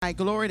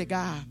Glory to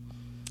God.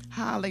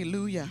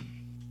 Hallelujah.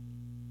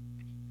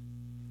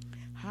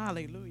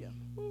 Hallelujah.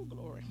 Ooh,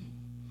 glory.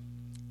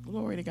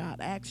 Glory to God.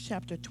 Acts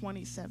chapter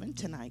 27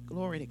 tonight.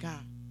 Glory to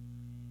God.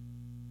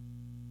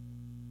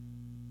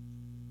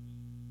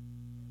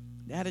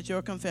 That is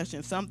your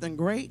confession. Something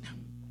great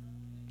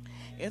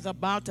is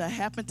about to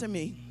happen to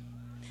me.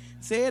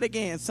 Say it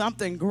again.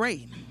 Something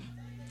great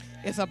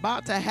is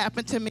about to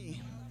happen to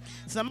me.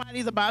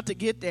 Somebody's about to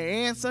get their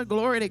answer.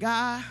 Glory to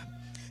God.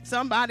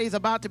 Somebody's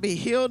about to be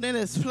healed in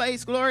this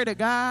place. Glory to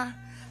God.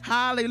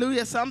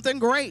 Hallelujah. Something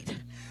great.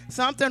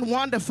 Something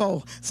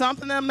wonderful,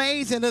 something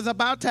amazing is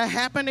about to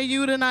happen to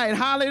you tonight.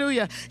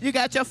 Hallelujah. You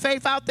got your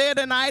faith out there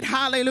tonight.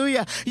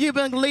 Hallelujah. You've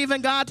been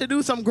believing God to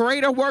do some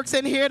greater works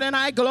in here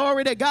tonight.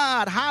 Glory to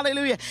God.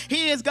 Hallelujah.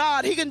 He is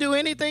God. He can do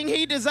anything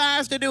he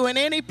desires to do in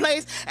any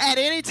place, at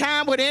any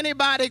time, with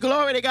anybody.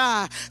 Glory to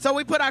God. So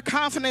we put our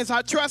confidence,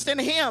 our trust in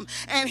him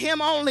and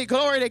him only.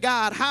 Glory to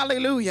God.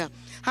 Hallelujah.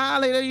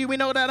 Hallelujah. We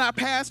know that our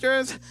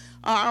pastors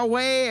are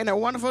away and their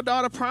wonderful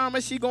daughter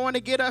promised she's going to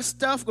get us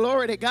stuff.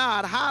 Glory to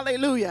God.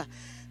 Hallelujah.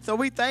 So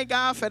we thank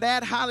God for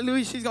that.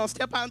 Hallelujah. She's going to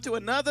step out into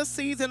another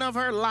season of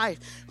her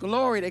life.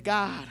 Glory to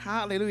God.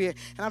 Hallelujah.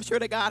 And I'm sure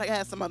that God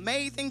has some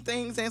amazing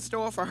things in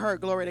store for her.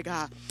 Glory to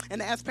God.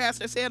 And as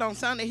Pastor said on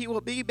Sunday, he will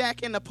be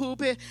back in the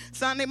pulpit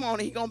Sunday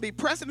morning. He's going to be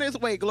pressing his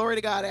way. Glory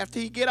to God. After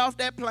he get off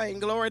that plane.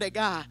 Glory to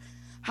God.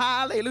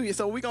 Hallelujah.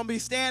 So we're going to be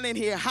standing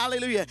here.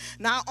 Hallelujah.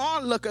 Not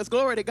onlookers.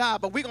 Glory to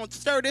God. But we're going to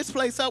stir this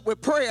place up with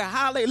prayer.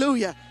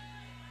 Hallelujah.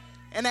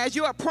 And as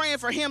you are praying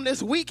for him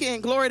this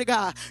weekend, glory to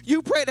God,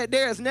 you pray that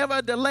there is never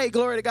a delay,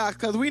 glory to God,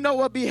 because we know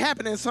what be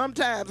happening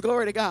sometimes,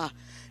 glory to God.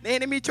 The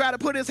enemy try to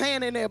put his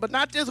hand in there, but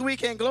not this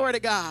weekend, glory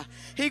to God.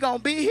 He going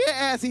to be here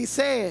as he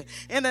said,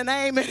 in the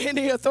name and in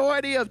the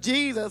authority of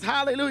Jesus.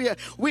 Hallelujah.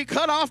 We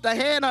cut off the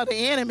hand of the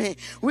enemy.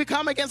 We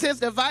come against his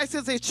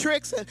devices, his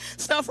tricks and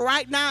stuff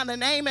right now in the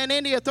name and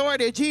in the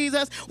authority of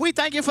Jesus. We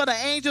thank you for the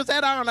angels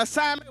that are on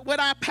assignment with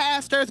our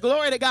pastors,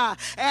 glory to God,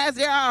 as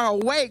they are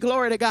away,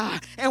 glory to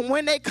God. And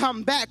when they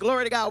come back,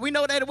 glory to God, we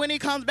know that when he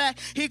comes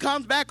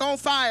back on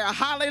fire.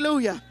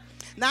 Hallelujah.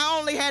 Not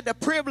only had the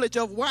privilege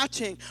of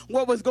watching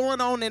what was going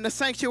on in the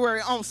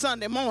sanctuary on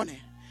Sunday morning,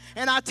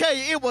 and I tell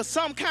you, it was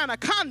some kind of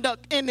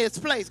conduct in this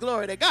place,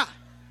 glory to God.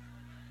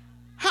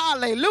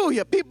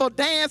 Hallelujah. People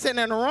dancing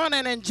and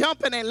running and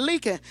jumping and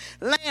leaking,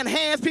 laying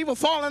hands, people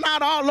falling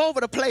out all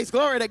over the place,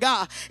 glory to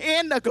God,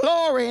 in the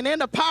glory and in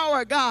the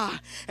power of God.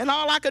 And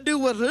all I could do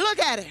was look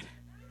at it.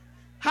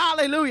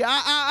 Hallelujah.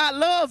 I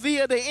love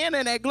via the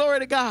internet, glory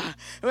to God.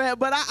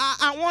 But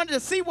I wanted to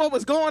see what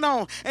was going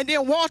on. And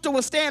then Walter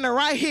was standing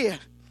right here.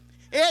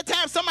 Every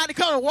time somebody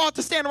comes,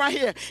 Walter standing right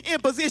here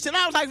in position.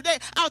 I was like,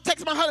 I was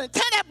texting my husband,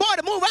 tell that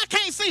boy to move, I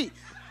can't see.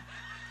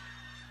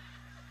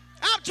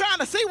 I'm trying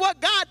to see what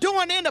God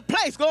doing in the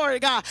place, glory to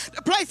God.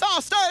 The place all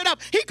stirred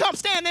up. He comes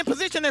stand in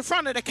position in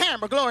front of the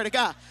camera, glory to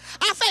God.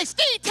 I say,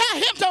 Steve, tell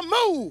him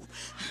to move.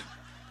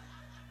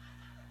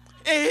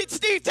 And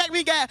Steve take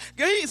me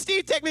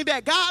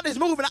back. God is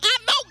moving. I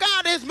know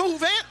God is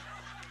moving,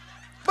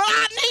 but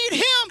I need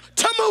him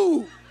to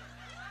move.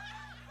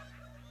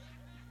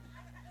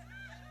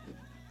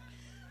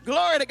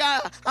 Glory to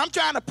God. I'm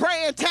trying to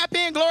pray and tap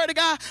in, glory to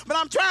God, but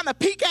I'm trying to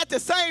peek at the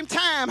same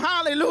time.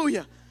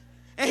 Hallelujah.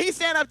 And he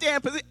stand up there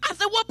in position. I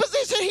said, what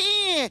position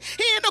he in?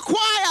 He in the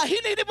choir. He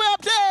need to be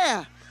up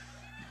there.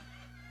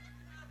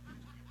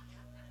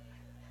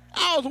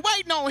 I was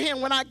waiting on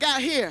him when I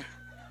got here.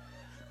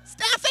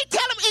 I say,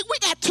 tell him we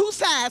got two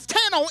sides,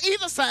 10 on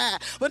either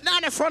side, but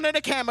not in front of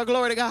the camera,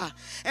 glory to God.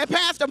 And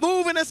Pastor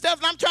moving and stuff,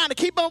 and I'm trying to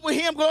keep up with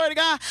him, glory to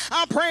God.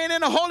 I'm praying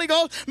in the Holy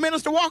Ghost.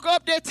 Minister Walker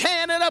up there,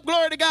 tearing it up,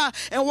 glory to God.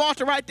 And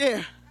Walter right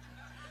there.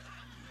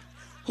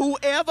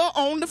 Whoever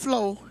on the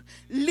floor,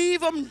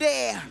 leave them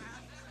there.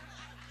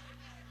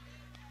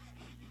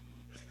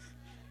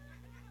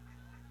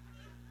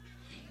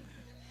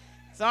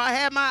 So I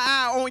had my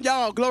eye on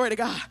y'all, glory to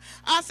God.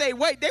 I say,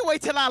 they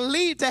wait till I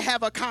leave to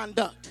have a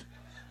conduct.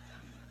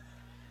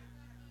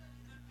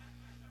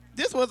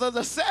 This was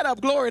a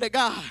setup, glory to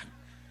God.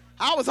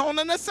 I was on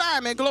an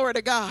assignment, glory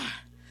to God.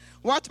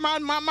 Watch my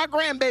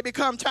grandbaby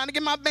come, trying to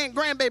get my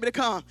grandbaby to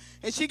come.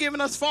 And she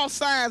giving us false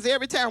signs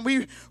every time.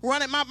 We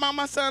run it.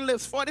 My son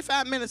lives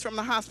 45 minutes from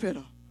the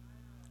hospital.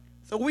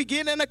 So we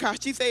get in the car.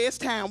 She say, it's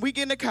time. We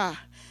get in the car.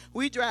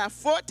 We drive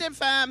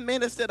 45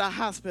 minutes to the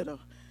hospital.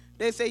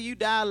 They say, you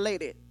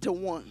dilated to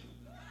 1.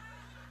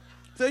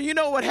 So you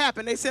know what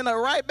happened. They sent her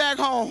right back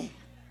home.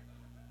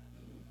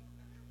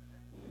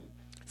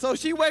 So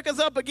she wake us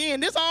up again.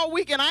 This all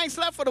weekend. I ain't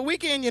slept for the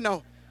weekend, you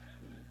know.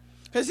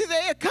 Because she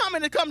said, it's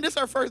coming. This is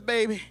her first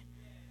baby.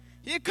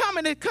 It's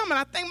coming.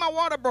 I think my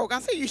water broke. I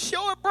said, you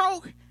sure it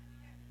broke?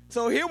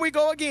 So here we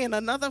go again.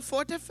 Another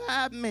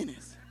 45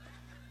 minutes.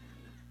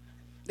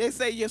 They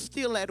say, you're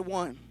still at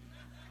 1.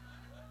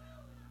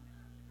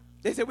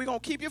 They said, we're going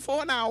to keep you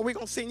for an hour. We're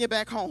going to send you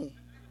back home.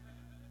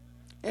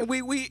 And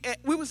we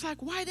was like,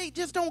 why they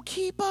just don't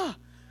keep her?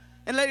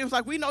 And lady was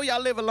like, we know y'all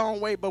live a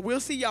long way, but we'll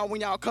see y'all when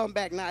y'all come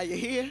back. Now you're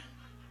here.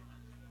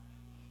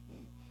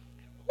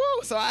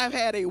 Woo, so I've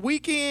had a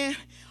weekend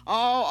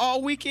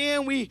All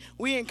weekend, we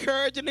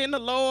encouraging in the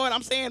Lord.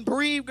 I'm saying,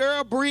 breathe,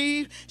 girl,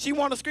 breathe. She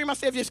want to scream. I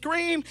said, if you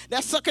scream,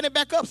 that's sucking it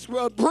back up.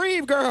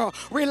 Breathe, girl.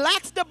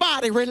 Relax the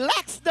body.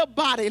 Relax the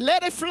body.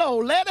 Let it flow.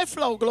 Let it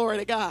flow. Glory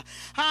to God.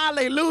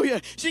 Hallelujah.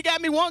 She got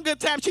me one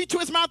good time. She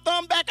twisted my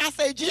thumb back. I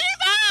said, Jesus.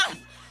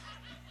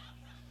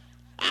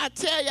 I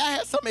tell you, I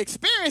had some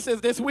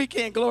experiences this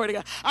weekend. Glory to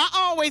God. I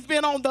always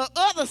been on the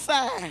other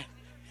side.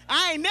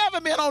 I ain't never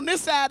been on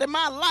this side in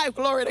my life,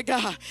 glory to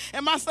God.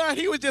 And my son,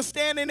 he was just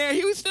standing there.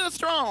 He was still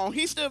strong.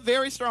 He stood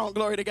very strong,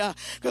 glory to God.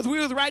 Because we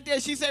was right there.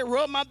 She said,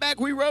 rub my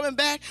back. We rubbing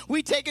back.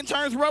 We taking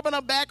turns rubbing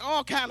her back,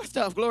 all kind of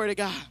stuff, glory to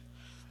God.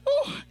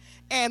 Whew.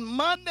 And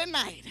Monday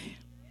night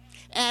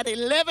at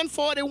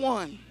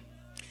 11:41,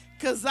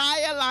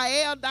 Keziah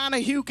Lael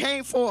Donahue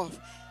came forth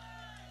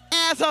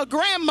as her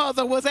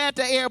grandmother was at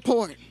the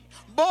airport,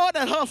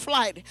 boarding her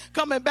flight,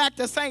 coming back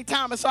to St.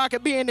 Thomas so I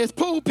could be in this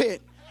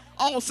pulpit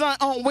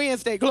on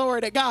Wednesday,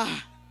 glory to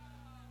God.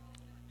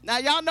 Now,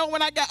 y'all know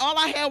when all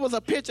I had was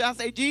a picture. I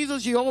say,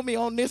 Jesus, you owe me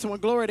on this one,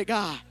 glory to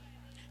God.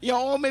 You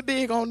owe me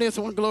big on this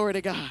one, glory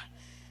to God.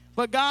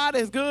 But God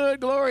is good,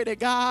 glory to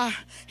God.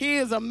 He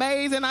is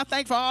amazing. I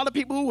thank for all the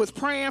people who was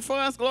praying for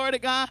us, glory to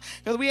God,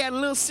 because we had a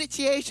little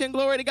situation,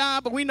 glory to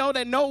God, but we know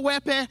that no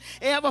weapon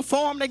ever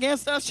formed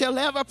against us shall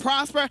ever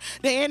prosper.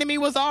 The enemy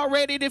was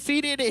already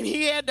defeated, and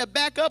he had to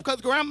back up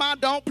because grandma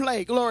don't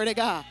play, glory to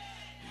God.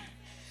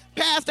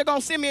 Pastor gonna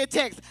send me a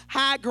text.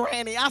 Hi,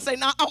 Granny. I say,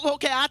 no,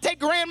 okay, I take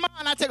grandma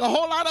and I take a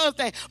whole lot of other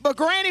things. But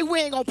Granny, we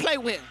ain't gonna play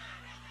with.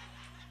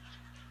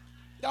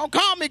 Don't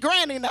call me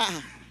Granny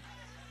now.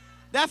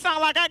 That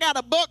sound like I got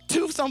a buck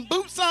tooth, some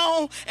boots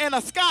on, and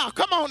a scarf.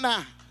 Come on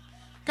now.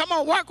 Come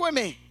on, work with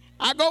me.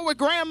 I go with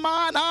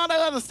grandma and all the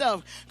other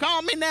stuff.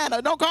 Call me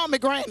Nana. Don't call me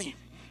Granny.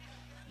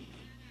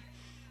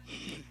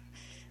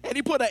 And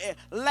he put a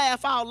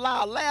laugh out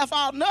loud. Laugh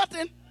out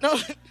nothing. No.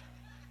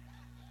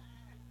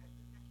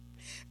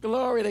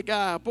 Glory to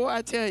God. Boy,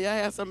 I tell you, I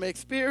had some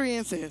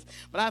experiences.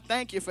 But I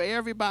thank you for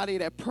everybody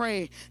that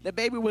prayed. The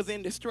baby was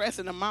in distress,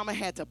 and the mama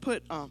had to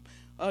put,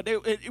 what's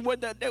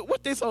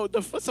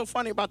so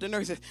funny about the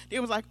nurses? They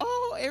was like,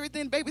 oh,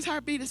 everything, baby's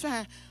heartbeat is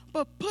fine.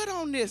 But put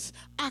on this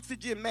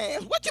oxygen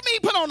mask. What you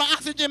mean put on the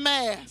oxygen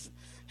mask?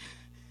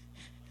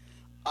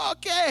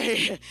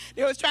 Okay.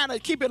 They was trying to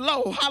keep it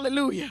low.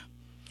 Hallelujah.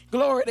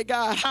 Glory to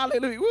God.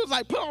 Hallelujah. We was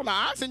like, put on the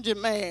oxygen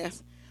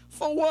mask.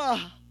 For what?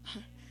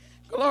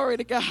 Glory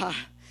to God.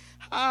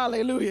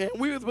 Hallelujah. And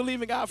we was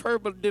believing God for her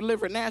to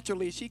deliver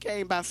naturally. She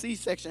came by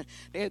C-section.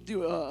 They had to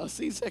do a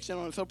C-section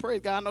on it. So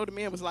praise God. I know the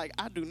man was like,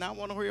 I do not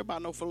want to hear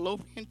about no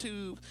fallopian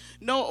tubes,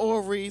 no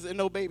ovaries, and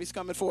no babies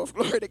coming forth.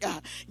 Glory to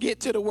God. Get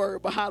to the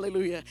word. But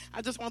hallelujah.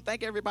 I just want to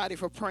thank everybody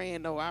for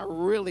praying, though. I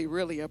really,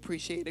 really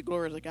appreciate it.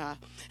 Glory to God.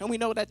 And we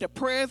know that the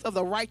prayers of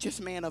the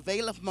righteous man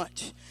availeth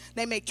much.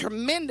 They make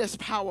tremendous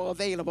power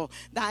available.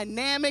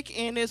 Dynamic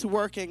in its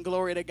working.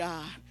 Glory to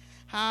God.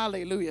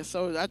 Hallelujah.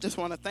 So I just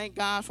want to thank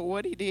God for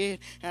what he did.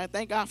 And I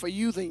thank God for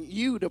using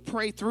you to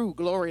pray through.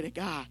 Glory to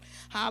God.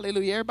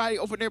 Hallelujah. Everybody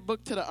open their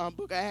book to the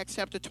book of Acts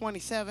chapter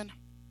 27.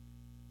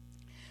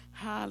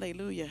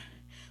 Hallelujah.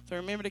 So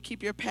remember to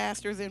keep your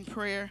pastors in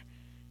prayer.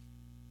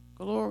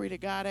 Glory to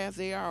God as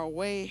they are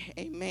away,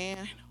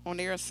 amen, on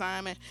their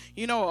assignment.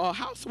 You know, a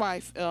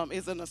housewife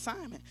is an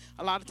assignment.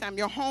 A lot of times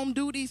your home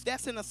duties,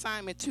 that's an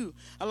assignment too.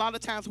 A lot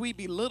of times we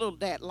belittle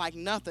that like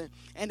nothing.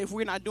 And if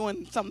we're not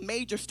doing some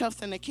major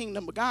stuff in the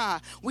kingdom of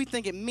God, we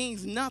think it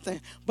means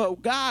nothing.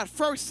 But God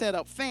first set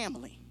up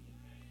family.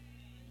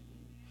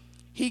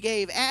 He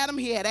gave Adam,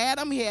 he had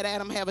Adam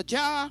have a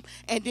job,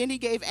 and then he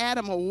gave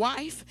Adam a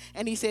wife,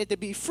 and he said to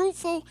be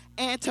fruitful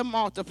and to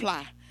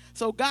multiply.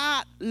 So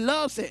God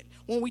loves it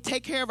when we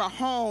take care of our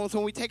homes,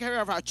 when we take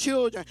care of our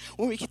children,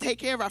 when we take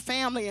care of our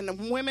family, and the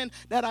women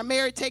that are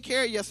married, take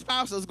care of your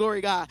spouses, glory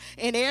to God,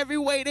 in every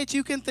way that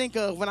you can think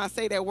of when I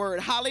say that word.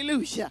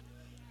 Hallelujah.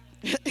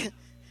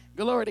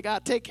 Glory to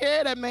God. Take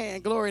care of that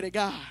man. Glory to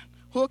God.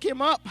 Hook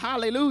him up.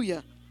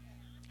 Hallelujah.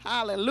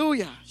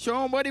 Hallelujah.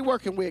 Show him what he's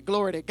working with.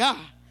 Glory to God.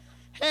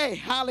 Hey,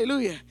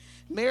 hallelujah.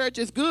 Marriage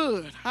is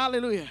good.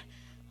 Hallelujah.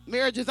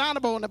 Marriage is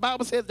honorable, and the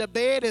Bible says the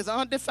bed is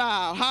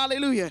undefiled.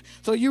 Hallelujah.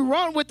 So you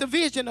run with the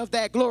vision of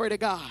that. Glory to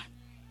God.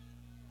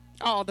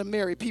 All the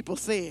married people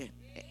said.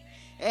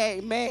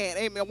 Amen.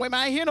 Amen. Wait,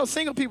 I ain't hear no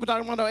single people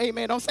talking about no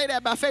amen. Don't say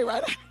that by faith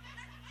right now.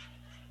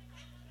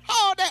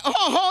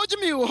 Hold your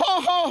mule.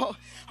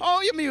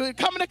 Hold your mule. It's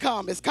coming to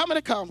come. It's coming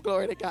to come.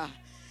 Glory to God.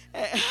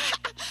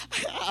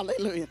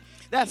 Hallelujah.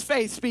 That's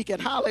faith speaking.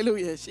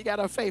 Hallelujah. She got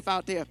her faith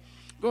out there.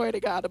 Glory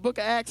to God. The book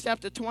of Acts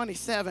chapter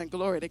 27.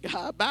 Glory to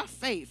God. By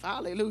faith.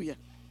 Hallelujah.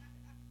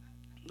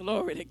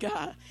 Glory to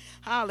God.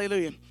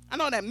 Hallelujah. I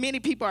know that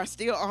many people are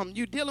still,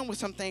 you're dealing with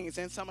some things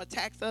and some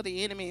attacks of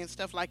the enemy and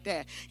stuff like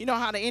that. You know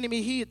how the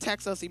enemy, he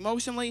attacks us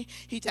emotionally,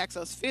 he attacks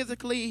us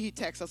physically, he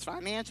attacks us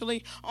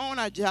financially, on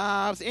our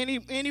jobs,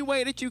 any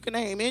way that you can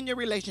name, in your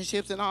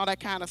relationships and all that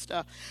kind of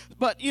stuff.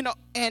 But, you know,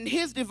 and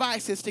his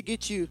device is to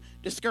get you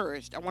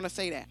discouraged. I want to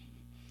say that.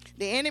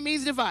 The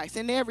enemy's device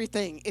in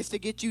everything is to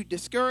get you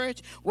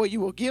discouraged, where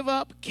you will give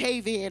up,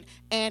 cave in,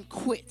 and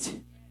quit.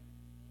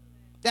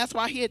 That's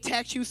why he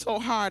attacks you so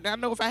hard. And I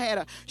know if I had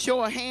a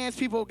show of hands,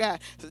 people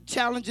got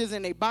challenges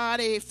in their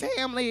body,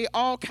 family,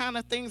 all kind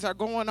of things are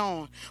going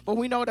on. But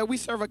we know that we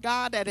serve a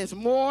God that is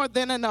more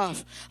than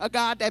enough, a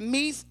God that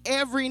meets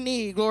every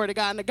need, glory to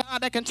God, and a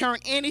God that can turn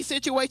any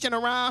situation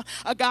around,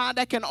 a God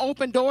that can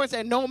open doors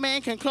that no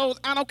man can close.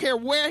 I don't care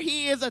where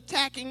he is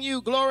attacking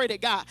you, glory to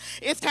God.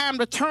 It's time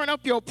to turn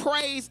up your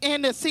praise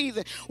in this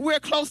season. We're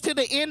close to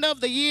the end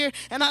of the year,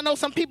 and I know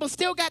some people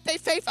still got their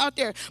faith out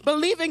there,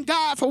 believing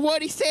God for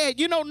what he said.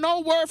 You know,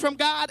 no word from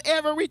God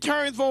ever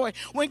returns void.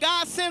 When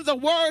God sends a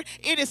word,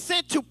 it is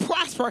sent to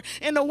prosper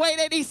in the way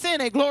that he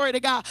sent it, glory to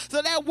God.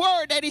 So that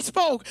word that he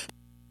spoke,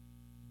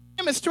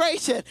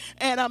 demonstration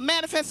and a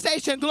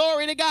manifestation,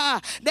 glory to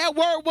God. That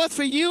word was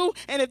for you,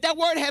 and if that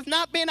word has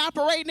not been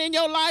operating in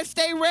your life,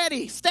 stay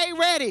ready. Stay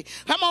ready.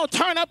 Come on,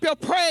 turn up your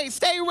praise.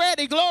 Stay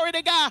ready, glory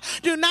to God.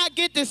 Do not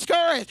get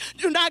discouraged.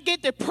 Do not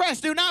get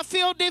depressed. Do not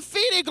feel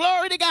defeated,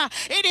 glory to God.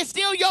 It is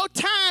still your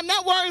time.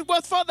 That word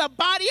was for the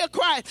body of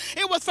Christ.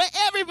 It was for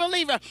every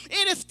believer.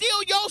 It is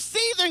still your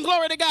season,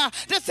 glory to God,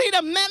 to see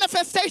the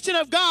manifestation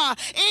of God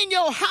in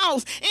your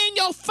house, in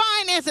your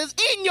finances,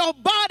 in your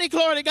body,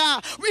 glory to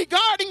God,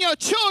 regarding your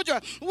children,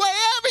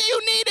 wherever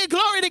you need it,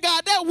 glory to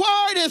God. That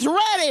word is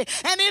ready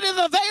and it is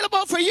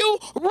available for you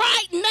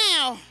right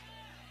now.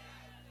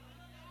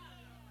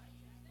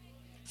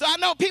 So I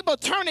know people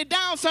turn it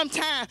down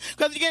sometimes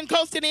because you're getting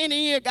close to the end of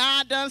the year.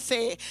 God done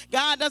said.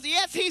 God does.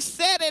 Yes, he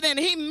said it and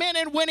he meant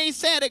it when he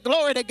said it.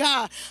 Glory to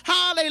God.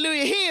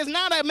 Hallelujah. He is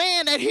not a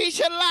man that he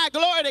should lie.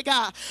 Glory to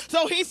God.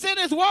 So he sent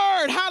his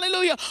word,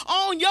 hallelujah,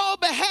 on your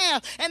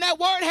behalf. And that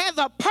word has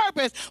a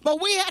purpose.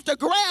 But we have to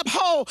grab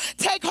hold,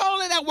 take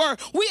hold of that word.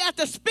 We have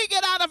to speak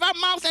it out of our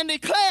mouth and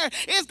declare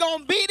it's going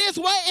to be this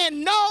way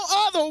and no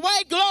other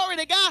way. Glory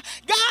to God.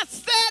 God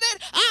said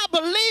it. I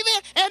believe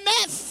it. And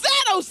that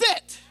settles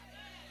it.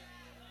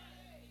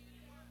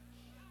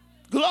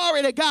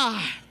 Glory to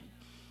God.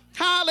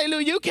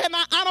 Hallelujah. You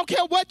cannot, I don't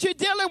care what you're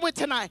dealing with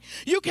tonight.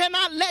 You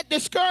cannot let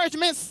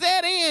discouragement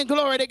set in.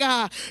 Glory to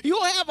God.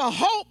 You have a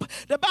hope.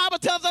 The Bible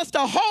tells us to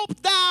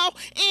hope thou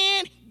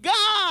in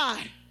God.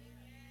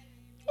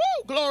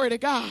 Woo, glory to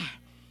God.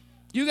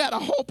 You got a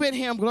hope in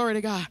him. Glory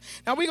to God.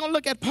 Now we're going to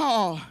look at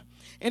Paul.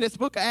 In this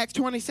book of Acts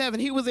 27,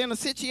 he was in a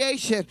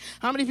situation.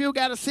 How many of you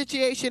got a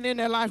situation in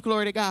their life?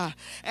 Glory to God.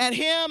 And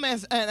him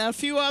and a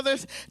few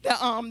others,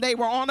 they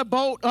were on a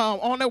boat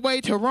on their way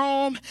to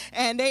Rome,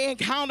 and they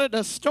encountered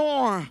a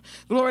storm.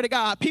 Glory to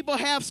God. People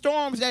have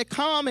storms that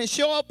come and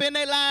show up in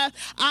their lives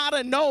out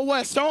of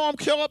nowhere.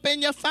 Storms show up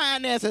in your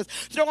finances.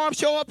 Storms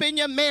show up in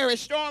your marriage.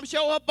 Storms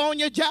show up on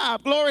your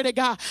job. Glory to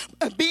God.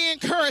 Be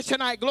encouraged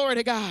tonight. Glory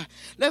to God.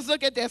 Let's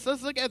look at this.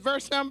 Let's look at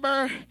verse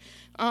number...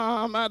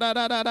 Start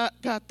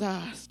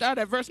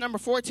at verse number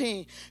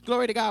 14.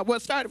 Glory to God.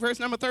 Well, start at verse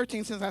number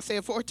 13 since I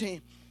said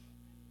 14.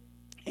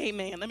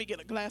 Amen. Let me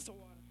get a glass of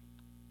water.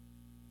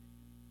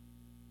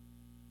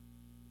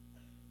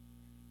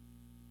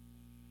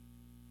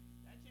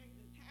 That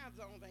changes time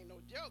zones ain't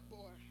no joke,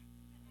 boy.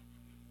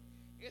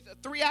 It's a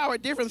 3-hour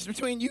difference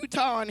between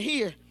Utah and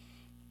here.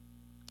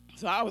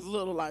 So I was a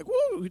little like,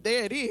 whoo,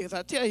 there it is.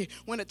 I tell you,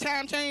 when the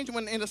time changed,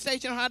 when in the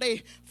station, how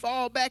they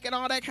fall back and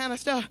all that kind of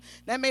stuff,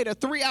 that made a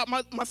 3-hour.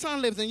 My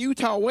son lives in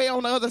Utah, way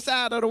on the other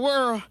side of the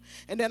world,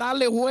 and then I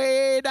live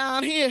way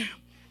down here.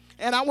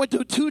 And I went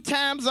through 2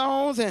 time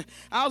zones, and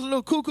I was a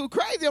little cuckoo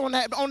crazy on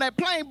that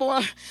plane,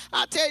 boy.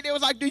 I tell you, they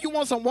was like, do you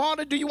want some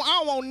water? I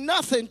don't want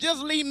nothing.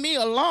 Just leave me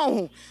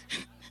alone.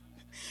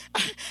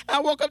 I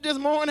woke up this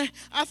morning.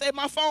 I said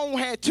my phone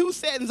had 2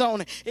 settings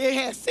on it. It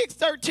had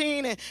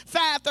 6:13 and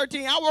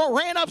 5:13. I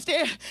ran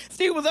upstairs.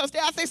 Steve was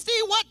upstairs. I said,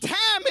 Steve, what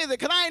time is it?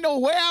 Because I didn't know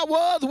where I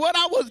was, what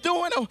I was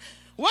doing, or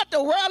what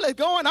the world is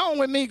going on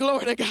with me.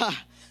 Glory to God.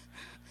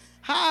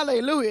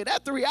 Hallelujah.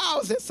 That 3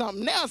 hours is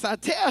something else, I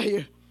tell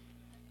you.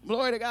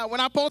 Glory to God. When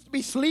I'm supposed to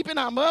be sleeping,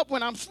 I'm up.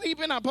 When I'm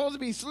sleeping, I'm supposed to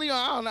be sleeping.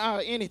 I don't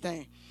know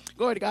anything.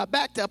 Glory to God.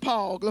 Back to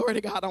Paul. Glory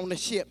to God on the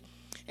ship.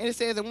 And it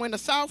says, and when the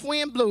south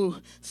wind blew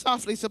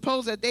softly,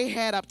 suppose that they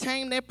had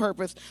obtained their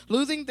purpose,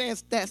 losing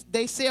thence that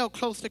they sailed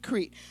close to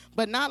Crete.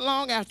 But not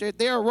long after,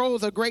 there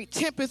arose a great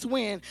tempest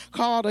wind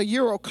called a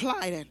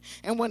Euroclydon.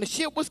 And when the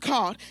ship was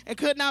caught and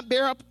could not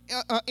bear up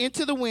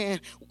into the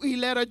wind, we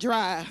let her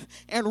drive.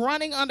 And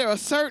running under a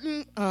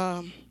certain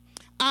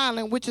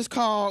island, which is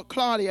called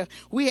Claudia,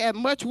 we had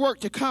much work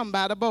to come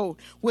by the boat,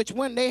 which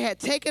when they had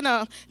taken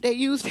up, they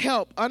used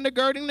help,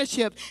 undergirding the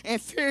ship, and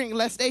fearing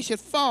lest they should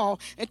fall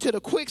into the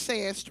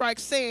quicksand, strike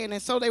sand,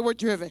 and so they were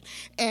driven.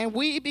 And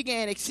we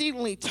began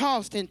exceedingly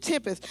tossed in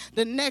tempest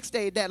the next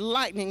day, that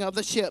lightning of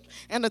the ship.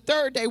 And the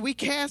third day we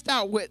cast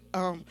out with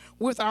our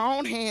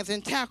own hands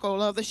and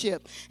tackle of the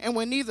ship. And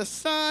when neither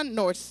sun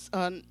nor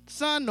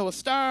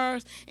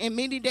stars in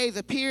many days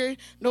appeared,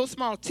 no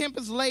small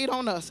tempest laid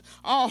on us,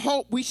 all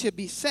hope we should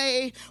be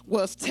saved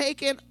was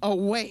taken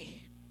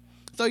away.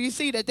 So you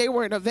see that they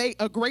were in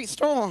a great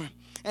storm.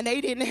 And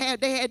they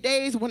had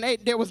days when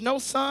there was no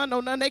sun,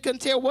 no nothing. They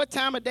couldn't tell what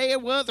time of day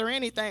it was or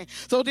anything.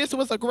 So this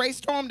was a great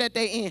storm that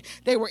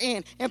they were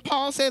in. And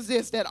Paul says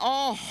this, that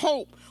all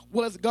hope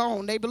was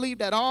gone. They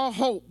believed that all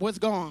hope was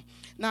gone.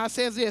 Now it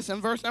says this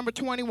in verse number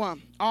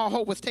 21, all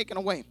hope was taken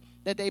away,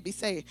 that they be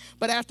saved.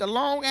 But after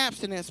long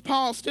abstinence,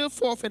 Paul stood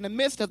forth in the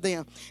midst of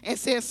them and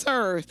said,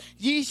 Sirs,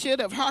 ye should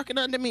have hearkened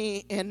unto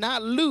me and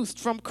not loosed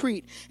from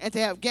Crete, and to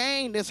have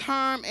gained this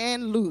harm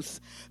and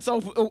loose.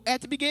 So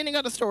at the beginning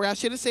of the story, I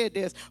should have said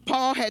this.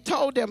 Paul had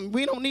told them,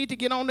 we don't need to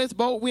get on this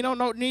boat. We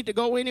don't need to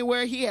go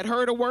anywhere. He had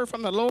heard a word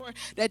from the Lord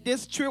that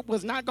this trip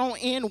was not going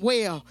to end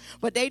well.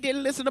 But they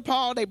didn't listen to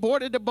Paul. They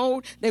boarded the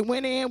boat. They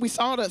went in. We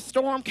saw the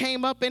storm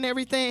came up and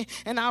everything.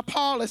 And now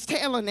Paul is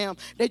telling them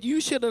that you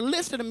should have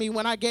listened to me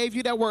when I gave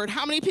you that word.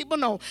 How many people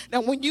know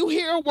that when you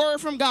hear a word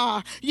from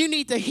God, you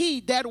need to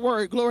heed that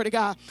word? Glory to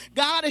God.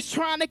 God is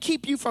trying to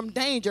keep you from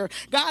danger.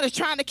 God is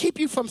trying to keep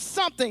you from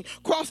something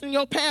crossing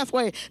your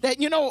pathway that,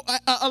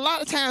 a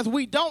lot of times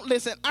we don't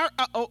listen.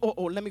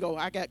 Let me go.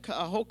 I got a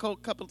whole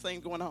couple of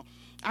things going on.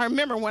 I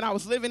remember when I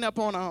was living up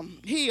on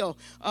Hill,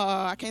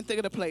 I can't think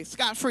of the place,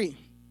 Scott-Free.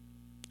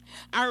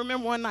 I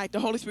remember one night the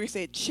Holy Spirit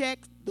said, check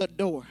the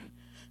door.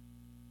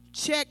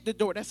 Check the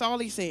door. That's all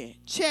he said.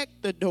 Check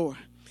the door.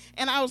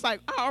 And I was like,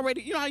 I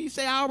already, how you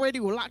say I already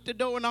will lock the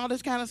door and all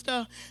this kind of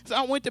stuff. So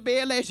I went to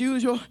bed as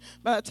usual.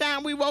 By the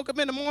time we woke up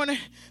in the morning,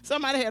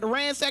 somebody had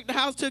ransacked the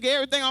house, took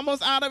everything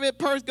almost out of it,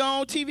 purse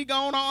gone, TV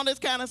gone, all this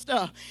kind of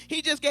stuff.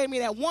 He just gave me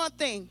that one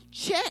thing,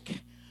 check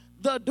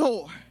the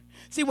door.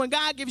 See, when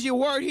God gives you a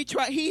word,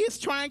 he is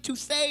trying to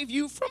save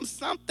you from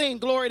something,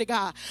 glory to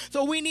God.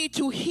 So we need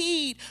to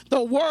heed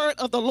the word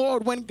of the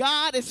Lord. When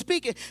God is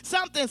speaking,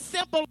 something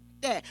simple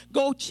like that,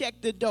 go check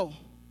the door.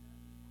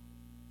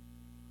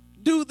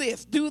 Do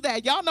this, do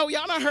that. Y'all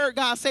done heard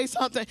God say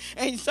something,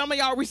 and some of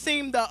y'all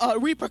received the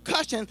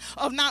repercussion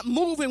of not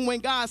moving when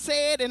God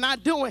said and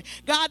not doing.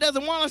 God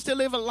doesn't want us to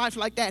live a life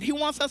like that. He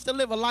wants us to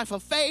live a life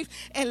of faith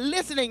and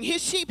listening.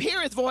 His sheep hear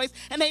his voice,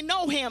 and they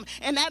know him,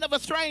 and that of a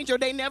stranger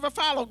they never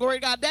follow. Glory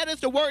to God. That is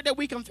the word that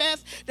we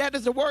confess. That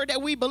is the word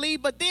that we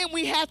believe, but then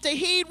we have to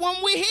heed when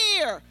we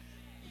hear.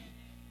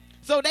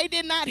 So they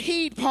did not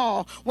heed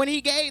Paul when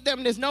he gave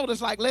them this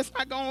notice, like, let's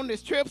not go on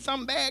this trip.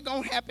 Something bad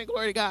going to happen,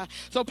 glory to God.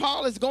 So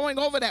Paul is going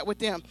over that with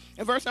them.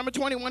 In verse number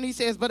 21, he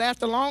says, but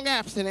after long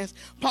abstinence,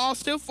 Paul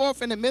stood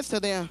forth in the midst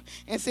of them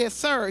and said,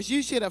 Sirs,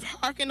 you should have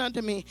hearkened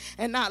unto me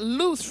and not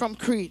loosed from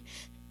Crete,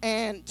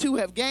 and to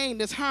have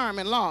gained this harm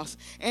and loss.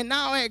 And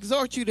now I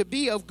exhort you to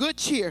be of good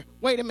cheer.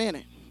 Wait a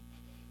minute.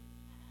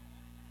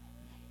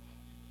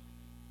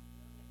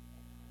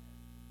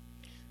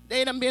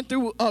 They done been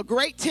through a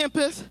great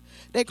tempest.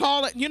 They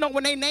call it,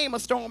 when they name a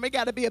storm, it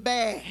got to be a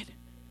bad.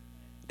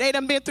 They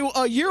done been through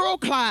a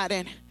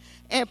Euroclyding.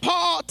 And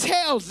Paul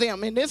tells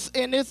them in this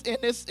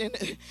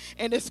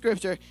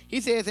scripture,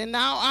 he says, and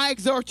now I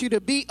exhort you to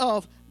be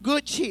of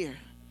good cheer.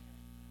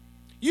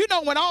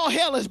 When all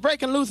hell is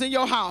breaking loose in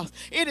your house,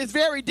 it is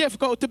very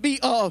difficult to be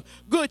of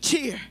good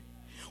cheer.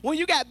 When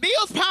you got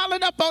bills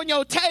piling up on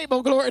your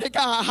table, glory to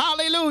God,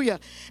 hallelujah,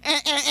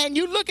 and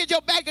you look at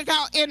your bank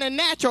account in the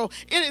natural,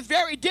 it is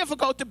very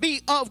difficult to be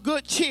of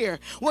good cheer.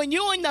 When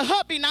you and the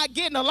hubby not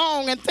getting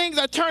along and things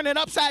are turning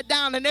upside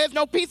down and there's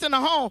no peace in the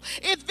home,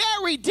 it's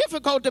very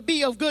difficult to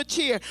be of good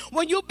cheer.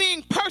 When you're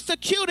being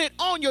persecuted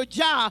on your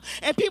job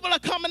and people are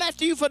coming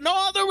after you for no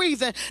other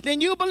reason than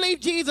you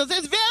believe Jesus,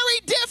 it's very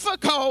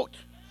difficult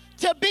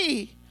to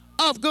be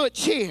of good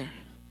cheer.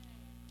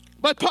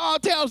 But Paul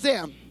tells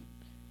them,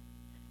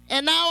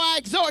 and now I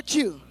exhort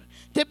you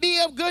to be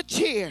of good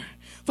cheer,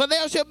 for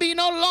there shall be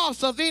no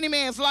loss of any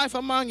man's life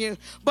among you,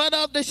 but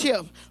of the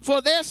ship.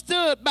 For there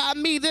stood by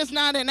me this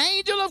night an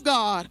angel of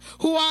God,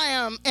 who I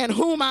am and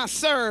whom I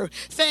serve,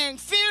 saying,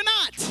 Fear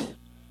not,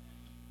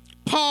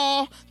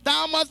 Paul,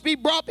 thou must be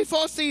brought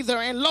before Caesar,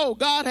 and lo,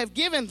 God hath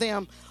given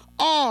them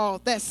all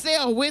that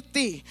sail with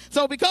thee.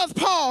 So because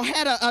Paul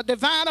had a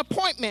divine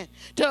appointment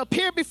to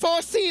appear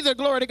before Caesar,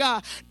 glory to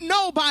God,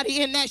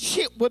 nobody in that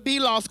ship would be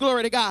lost,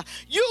 glory to God.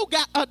 You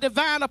got a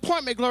divine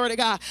appointment, glory to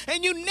God,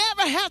 and you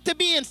never have to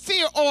be in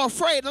fear or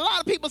afraid. A lot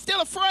of people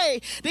still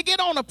afraid to get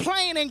on a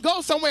plane and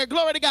go somewhere,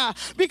 glory to God.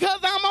 Because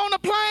I'm on a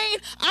plane,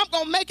 I'm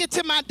going to make it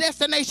to my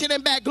destination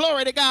and back,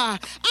 glory to God.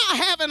 I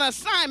have an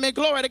assignment,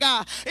 glory to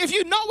God. If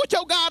you know what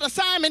your God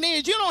assignment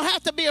is, you don't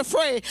have to be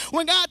afraid.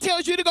 When God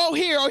tells you to go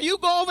here or you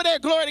go over there,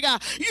 glory to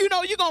God, you're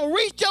going to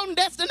reach your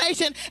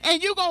destination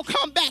and you're going to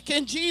come back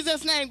in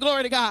Jesus' name,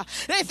 glory to God.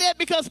 They said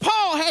because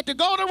Paul had to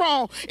go to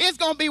Rome, it's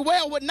going to be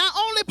well with not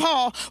only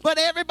Paul, but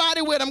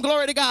everybody with him,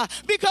 glory to God.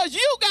 Because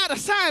you got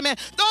assignment.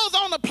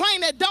 Those on the plane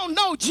that don't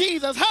know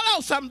Jesus,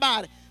 hello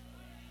somebody.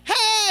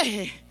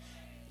 Hey,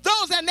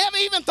 those that never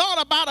even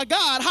thought about a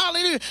God,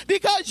 hallelujah.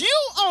 Because you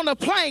on the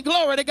plane,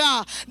 glory to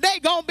God, they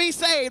going to be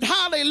saved,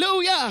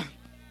 hallelujah.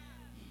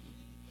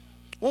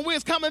 When we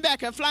was coming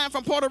back and flying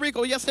from Puerto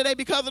Rico yesterday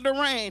because of the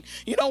rain,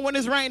 when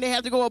it's rain, they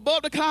have to go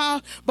above the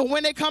cloud. But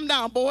when they come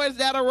down, boy, is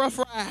that a rough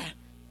ride.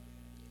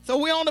 So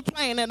we're on the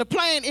plane, and the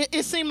plane,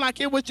 it seemed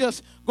like it was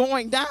just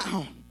going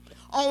down.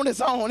 on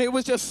its own. It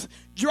was just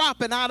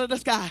dropping out of the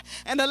sky.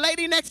 And the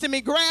lady next to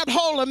me grabbed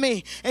hold of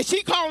me, and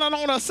she calling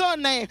on her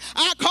son name.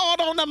 I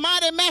called on the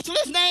mighty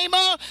matchless name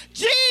of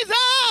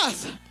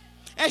Jesus.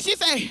 And she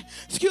said,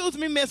 excuse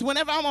me, miss,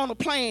 whenever I'm on a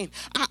plane,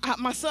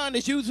 my son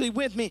is usually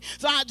with me,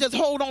 so I just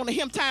hold on to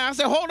him tight. I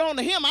said, hold on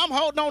to him. I'm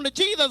holding on to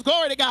Jesus.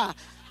 Glory to God.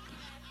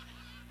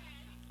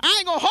 I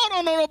ain't going to hold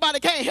on to nobody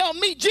can't help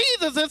me.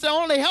 Jesus is the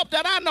only help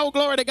that I know,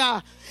 glory to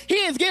God. He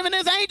is giving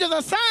his angels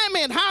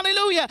assignment,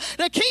 hallelujah,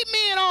 to keep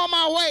me in all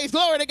my ways,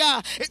 glory to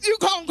God. If you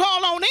can't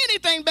call on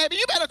anything, baby,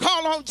 you better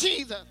call on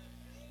Jesus.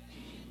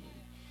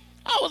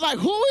 I was like,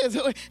 who is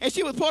who? And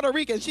she was Puerto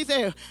Rican. She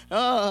said,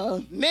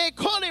 Me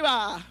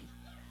Coliva.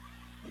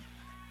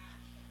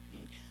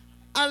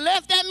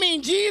 Unless that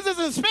means Jesus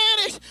in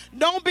Spanish,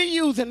 don't be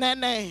using that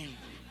name.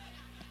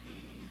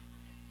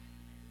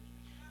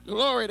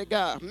 Glory to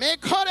God. Me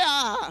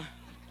Coliva.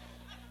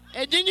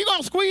 And then you're going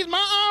to squeeze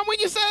my arm when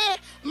you say it?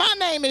 My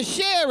name is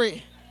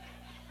Sherry.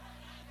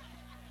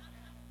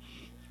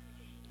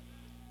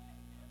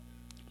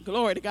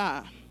 Glory to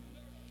God.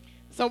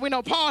 So we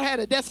know Paul had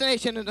a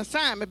destination and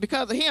assignment.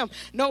 Because of him,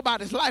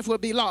 nobody's life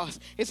would be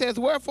lost. It says,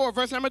 wherefore,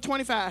 verse number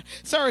 25,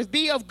 sirs,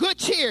 be of good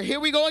cheer. Here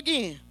we go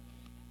again.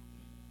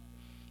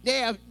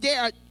 They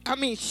are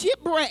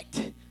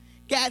shipwrecked.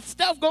 Got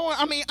stuff going.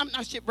 I'm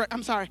not shipwrecked.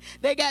 I'm sorry.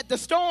 They got the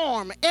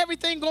storm,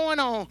 everything going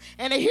on.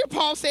 And they hear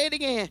Paul say it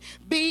again.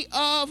 Be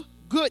of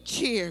good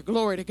cheer.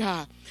 Glory to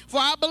God. For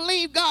I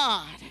believe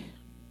God.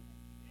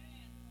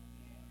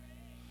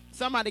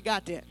 Somebody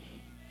got that.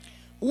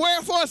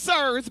 Wherefore,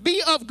 sirs,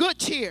 be of good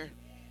cheer.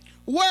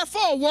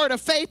 Wherefore, word of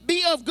faith,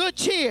 be of good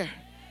cheer.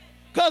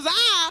 Because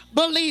I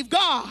believe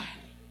God.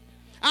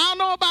 I don't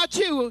know about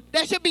you.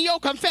 That should be your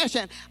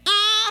confession.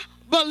 I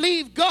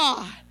believe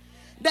God.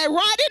 That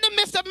right in the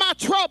midst of my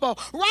trouble,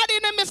 right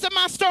in the midst of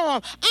my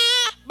storm,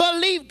 I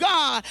believe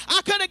God.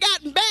 I could have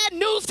gotten bad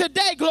news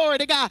today, glory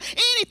to God.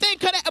 Anything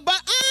could have,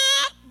 but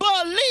I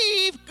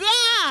believe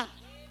God.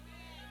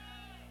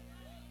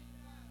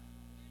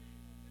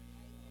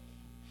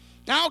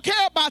 I don't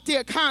care about the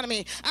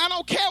economy. I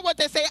don't care what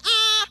they say.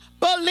 I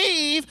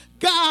believe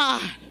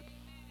God.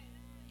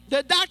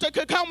 The doctor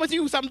could come with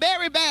you some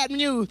very bad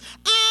news.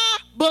 I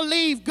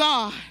believe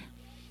God.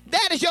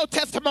 That is your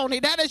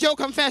testimony. That is your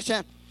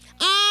confession.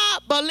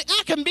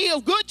 I can be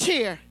of good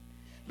cheer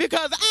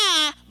because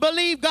I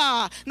believe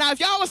God. Now, if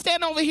y'all was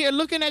standing over here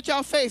looking at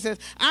y'all faces,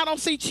 I don't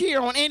see cheer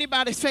on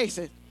anybody's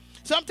faces.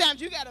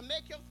 Sometimes you got to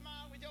make your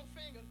smile with your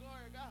fingers,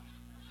 glory to God.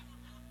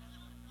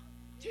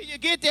 Till you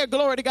get there,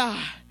 glory to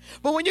God.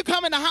 But when you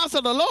come in the house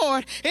of the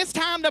Lord, it's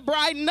time to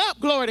brighten up,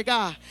 glory to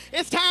God.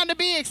 It's time to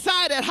be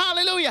excited,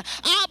 hallelujah.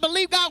 I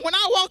believe God. When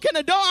I walk in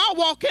the door, I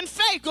walk in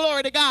faith,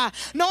 glory to God.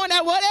 Knowing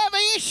that whatever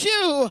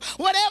issue,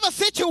 whatever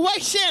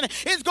situation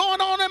is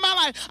going on in my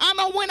life, I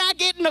know when I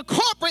get in a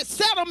corporate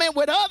settlement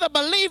with other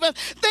believers,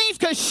 things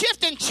could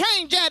shift and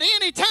change at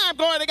any time,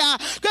 glory to God.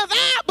 Because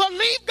I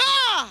believe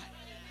God.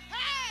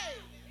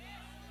 Hey!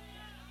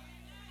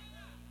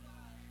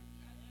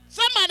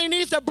 Somebody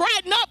needs to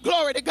brighten up,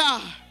 glory to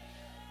God.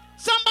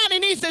 Somebody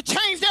needs to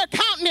change their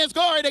countenance,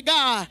 glory to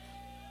God.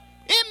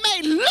 It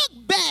may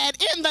look bad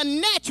in the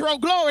natural,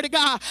 glory to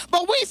God,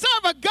 but we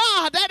serve a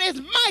God that is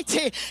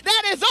mighty,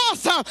 that is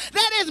awesome,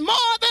 that is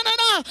more than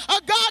enough,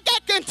 a God that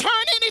can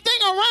turn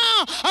anything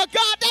around, a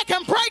God that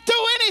can break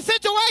through any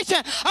situation,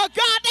 a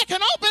God that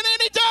can open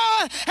any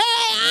door. Hey,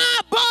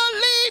 I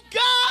believe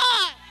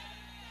God.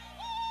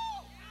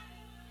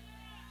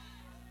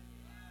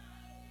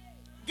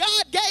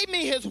 God gave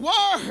me his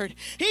word.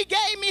 He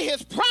gave me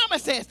his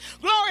promises.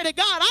 Glory to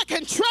God. I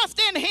can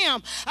trust in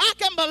him. I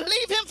can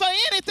believe him for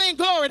anything.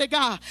 Glory to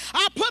God.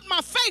 I put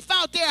my faith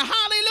out there.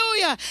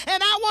 Hallelujah.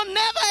 And I will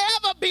never,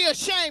 ever be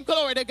ashamed.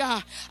 Glory to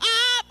God.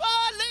 I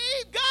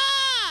believe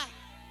God.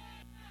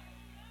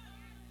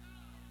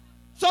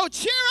 So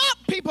cheer up,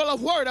 people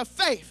of word of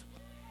faith.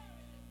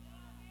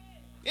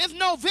 It's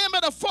November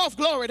the 4th.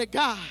 Glory to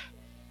God.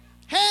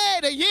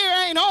 Hey, the year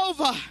ain't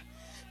over.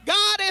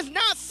 God is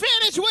not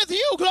finished with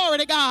you, glory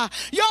to God.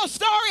 Your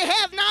story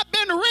has not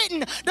been written.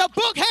 The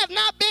book has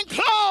not been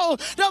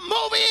closed. The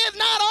movie is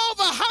not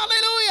over.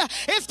 Hallelujah.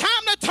 It's time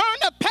to turn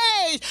the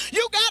page.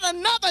 You got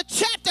another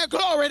chapter,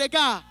 glory to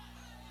God.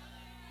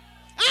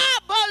 I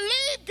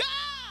believe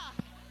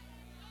God.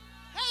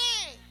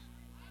 Hey.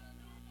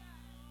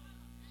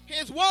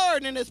 His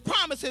word and his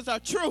promises are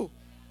true.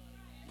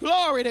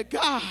 Glory to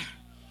God.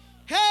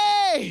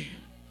 Hey.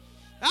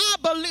 I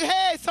believe,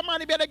 hey,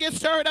 somebody better get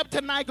stirred up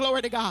tonight,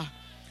 glory to God.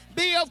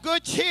 Be of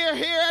good cheer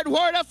here at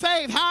Word of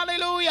Faith,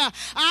 hallelujah.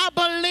 I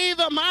believe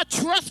him, I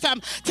trust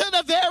him to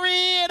the very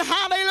end,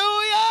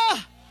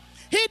 hallelujah.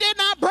 He did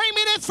not bring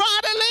me this far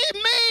to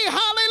leave me,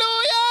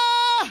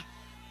 hallelujah.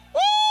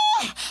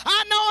 Woo!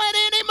 I know at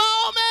any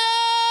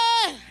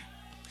moment,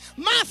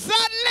 my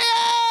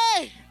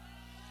suddenly,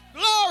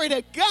 glory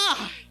to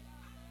God.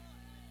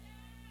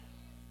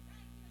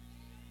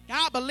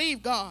 I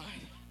believe God.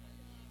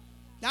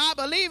 I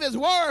believe his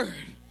word.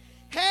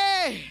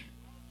 Hey,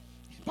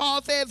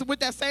 Paul says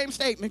with that same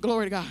statement,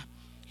 glory to God.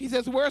 He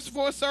says,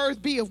 wherefore, sirs,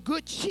 be of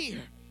good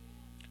cheer.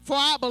 For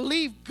I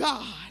believe,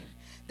 God,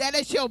 that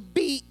it shall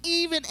be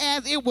even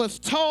as it was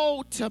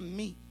told to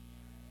me.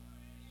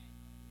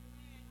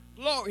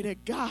 Glory to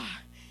God.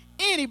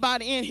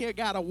 Anybody in here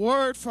got a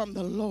word from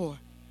the Lord?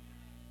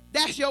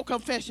 That's your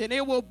confession.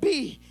 It will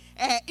be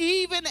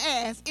even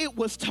as it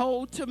was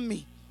told to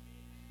me.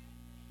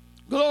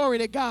 Glory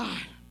to God.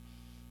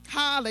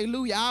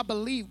 Hallelujah. I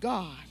believe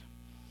God.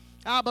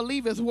 I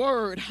believe his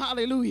word.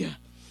 Hallelujah.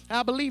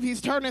 I believe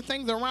he's turning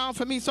things around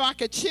for me so I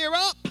could cheer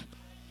up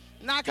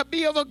and I could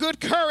be of a good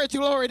courage.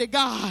 Glory to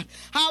God.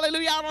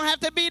 Hallelujah. I don't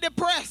have to be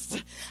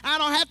depressed. I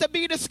don't have to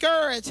be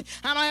discouraged.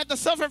 I don't have to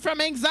suffer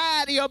from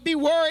anxiety or be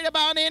worried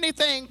about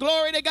anything.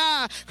 Glory to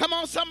God. Come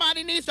on,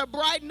 somebody needs to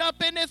brighten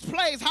up in this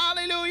place.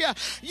 Hallelujah.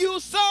 You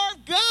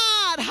serve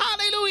God.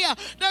 Hallelujah.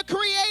 The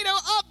creator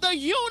of the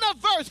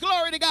universe.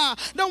 Glory to God.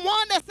 The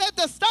one that set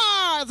the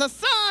stars, the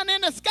sun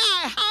in the sky.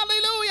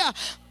 Hallelujah.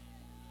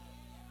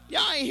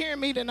 Y'all ain't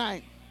hearing me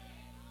tonight.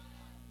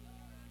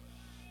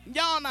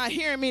 Y'all not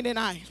hearing me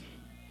tonight.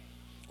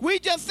 We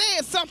just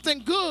said something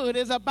good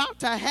is about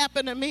to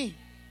happen to me.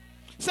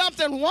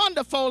 Something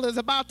wonderful is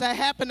about to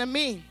happen to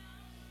me.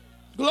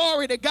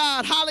 Glory to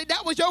God. Holly,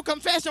 that was your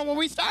confession when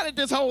we started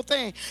this whole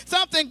thing.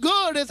 Something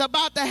good is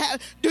about to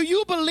happen. Do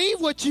you believe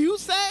what you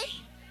say?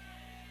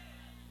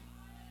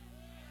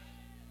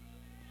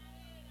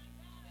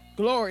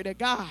 Glory to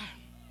God.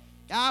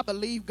 I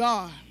believe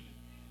God.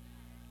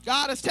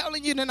 God is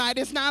telling you tonight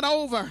it's not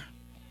over.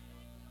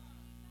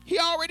 He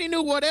already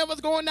knew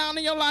whatever's going down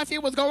in your life,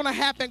 it was going to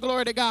happen,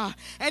 glory to God.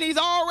 And he's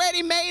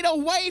already made a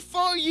way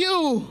for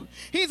you.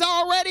 He's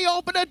already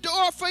opened a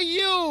door for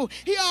you.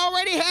 He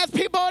already has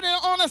people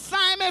on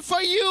assignment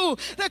for you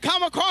to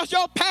come across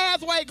your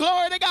pathway,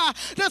 glory to God,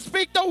 to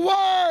speak the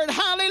word,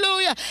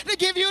 hallelujah, to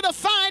give you the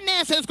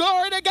finances,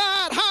 glory to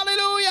God,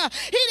 hallelujah.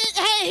 You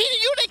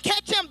didn't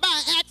catch him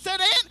by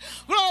accident,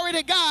 glory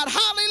to God,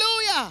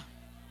 hallelujah.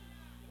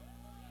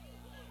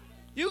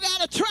 You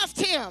got to trust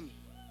him.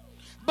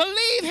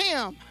 Believe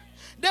him.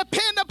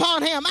 Depend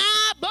upon him.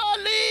 I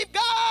believe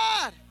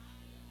God.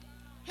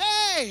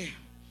 Hey.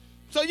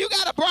 So you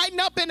got to brighten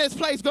up in this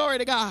place. Glory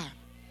to God.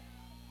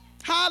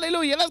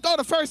 Hallelujah. Let's go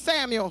to 1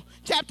 Samuel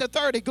chapter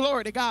 30.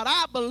 Glory to God.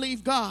 I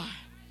believe God.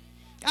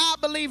 I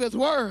believe his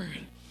word.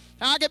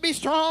 I can be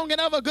strong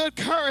and of a good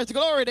courage.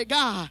 Glory to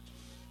God.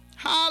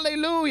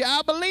 Hallelujah.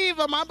 I believe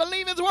him. I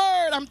believe his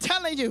word. I'm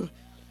telling you.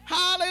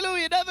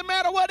 Hallelujah. It doesn't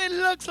matter what it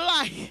looks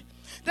like.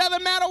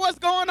 Doesn't matter what's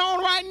going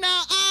on right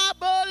now. I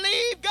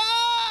believe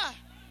God.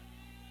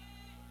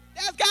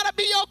 That's got to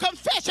be your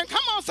confession.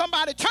 Come on,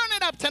 somebody. Turn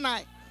it up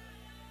tonight.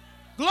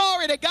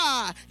 Glory to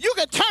God. You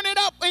can turn it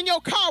up in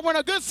your car when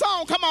a good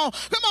song. Come on.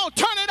 Come on.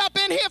 Turn it up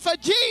in here for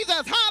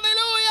Jesus.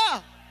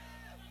 Hallelujah.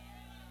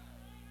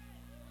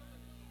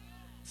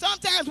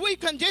 Sometimes we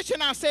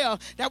condition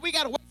ourselves that we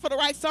got to wait for the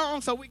right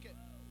song so we can.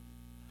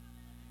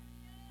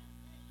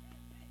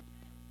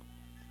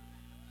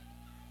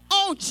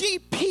 On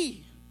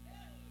GP.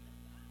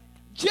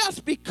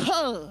 Just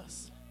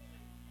because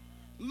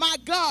my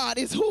God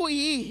is who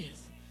he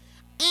is,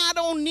 I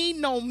don't need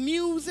no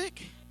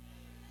music.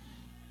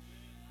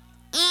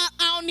 I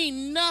don't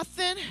need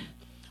nothing.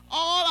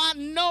 All I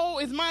know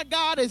is my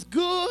God is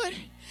good,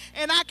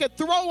 and I could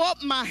throw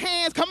up my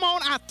hands. Come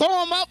on, I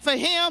throw them up for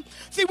him.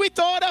 See, we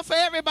throw it up for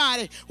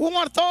everybody. We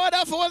want to throw it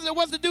up for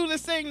what's the dude that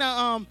sing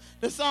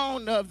the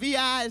song,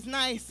 VI is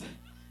nice.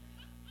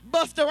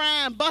 Busta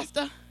Rhymes,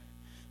 Busta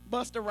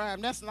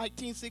Rhymes. That's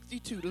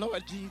 1962,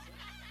 Lord Jesus.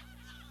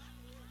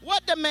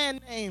 What the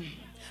man name?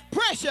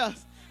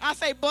 Precious. I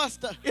say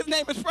Buster. His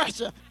name is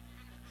Precious.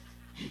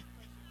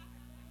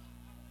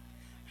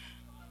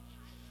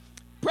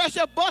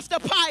 Pressure bust a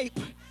pipe.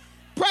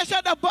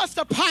 Pressure to bust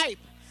a pipe.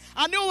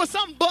 I knew it was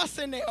something bust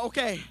in there,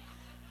 okay.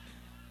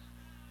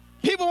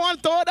 People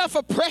want to throw it up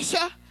for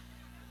Pressure.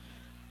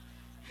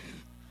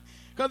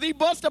 Because he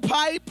bust a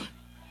pipe.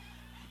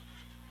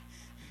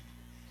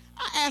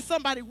 I asked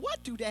somebody,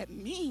 what do that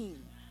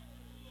mean?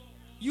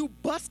 You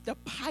bust a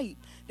pipe.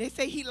 They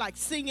say he like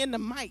singing the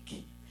mic.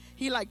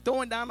 He like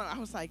throwing down. I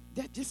was like,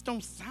 that just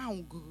don't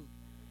sound good.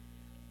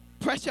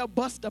 Pressure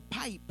bust a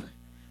pipe.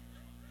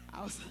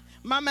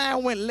 My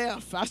man went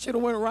left. I should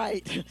have went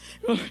right.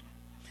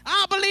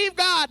 I believe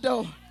God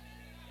though.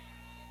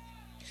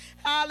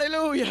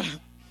 Hallelujah.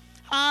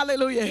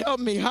 Hallelujah. Help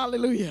me.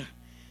 Hallelujah.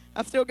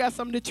 I still got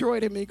some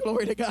Detroit in me.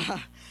 Glory to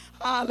God.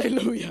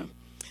 Hallelujah.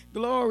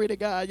 Glory to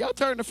God. Y'all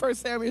turn to 1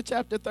 Samuel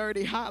chapter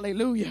 30.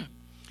 Hallelujah.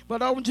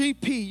 But on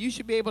GP, you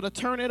should be able to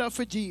turn it up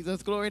for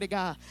Jesus. Glory to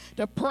God.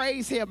 To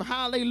praise him.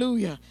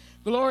 Hallelujah.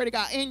 Glory to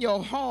God. In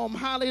your home.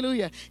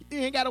 Hallelujah. You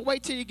ain't got to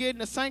wait till you get in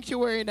the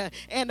sanctuary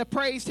and the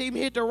praise team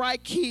hit the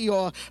right key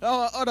or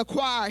the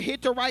choir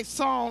hit the right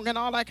song and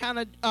all that kind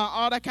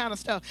of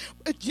stuff.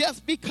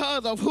 Just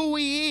because of who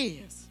he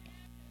is.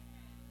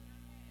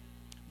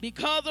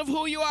 Because of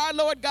who you are,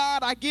 Lord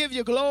God, I give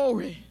you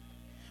glory.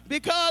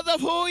 Because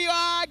of who you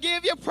are, I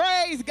give you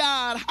praise,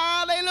 God.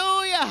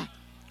 Hallelujah.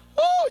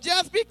 Woo,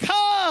 just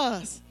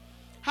because.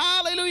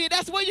 Hallelujah.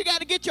 That's where you got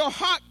to get your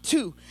heart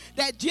to.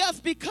 That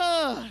just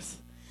because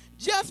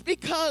just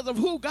because of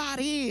who God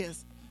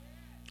is.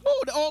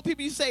 Oh, the old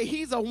people, you say,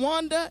 he's a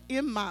wonder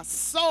in my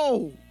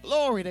soul.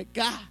 Glory to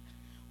God.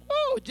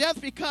 Oh, just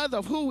because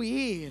of who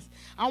he is.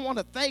 I want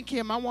to thank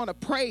him. I want to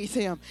praise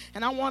him.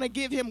 And I want to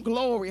give him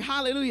glory.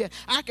 Hallelujah.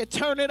 I could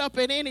turn it up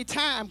at any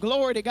time.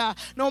 Glory to God.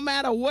 No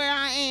matter where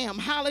I am.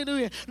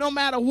 Hallelujah. No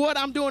matter what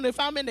I'm doing. If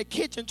I'm in the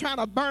kitchen trying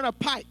to burn a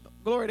pipe.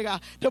 Glory to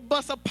God. To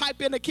bust a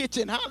pipe in the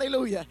kitchen.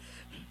 Hallelujah.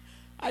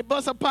 I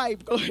bust a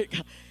pipe. Glory to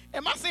God.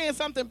 Am I saying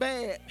something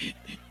bad?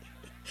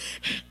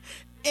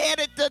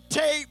 Edit the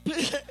tape.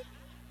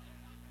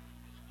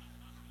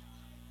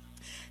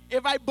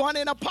 If I burn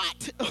in a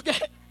pot, okay,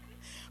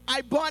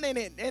 I burn in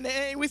it, and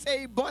we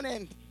say burn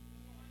in.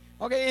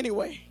 Okay,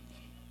 anyway.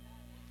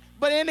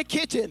 But in the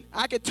kitchen,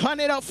 I could turn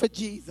it up for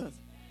Jesus.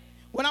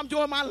 When I'm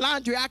doing my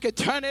laundry, I could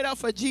turn it up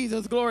for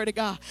Jesus. Glory to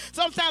God.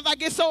 Sometimes I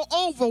get so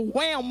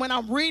overwhelmed when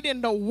I'm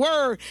reading the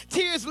word.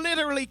 Tears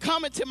literally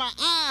coming to my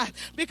eyes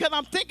because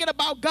I'm thinking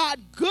about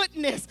God's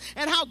goodness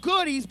and how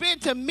good he's been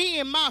to me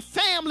and my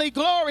family.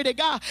 Glory to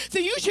God. So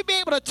you should be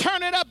able to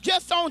turn it up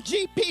just on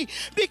GP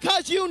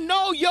because you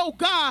know your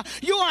God.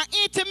 You are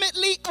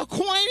intimately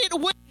acquainted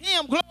with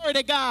him. Glory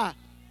to God.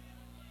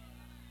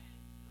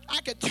 I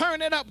could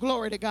turn it up.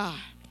 Glory to God.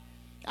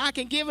 I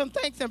can give him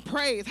thanks and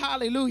praise.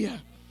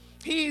 Hallelujah.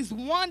 He's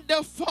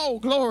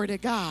wonderful, glory to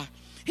God.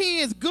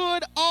 He is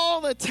good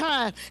all the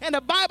time. And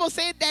the Bible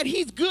said that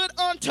he's good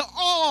unto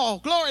all,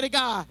 glory to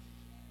God.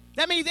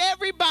 That means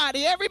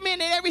everybody, every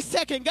minute, every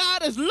second,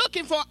 God is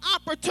looking for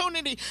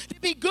opportunity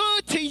to be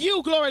good to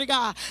you, glory to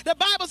God. The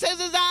Bible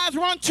says his eyes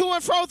run to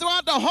and fro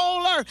throughout the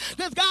whole earth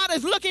because God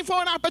is looking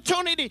for an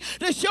opportunity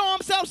to show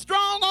himself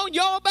strong on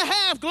your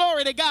behalf,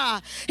 glory to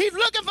God. He's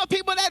looking for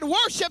people that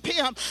worship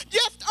him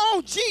just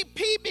on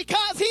GP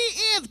because he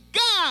is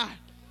God.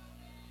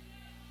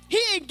 He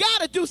ain't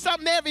got to do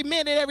something every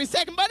minute, every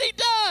second, but he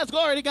does,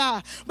 glory to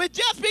God. But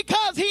just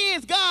because he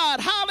is God,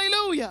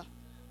 hallelujah,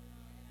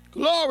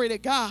 glory to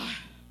God.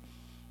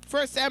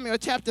 1 Samuel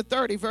chapter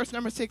 30, verse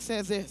number 6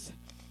 says this.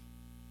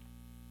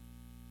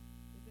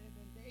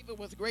 David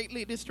was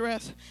greatly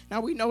distressed.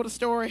 Now we know the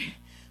story.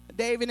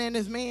 David and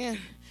his men,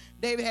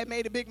 David had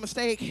made a big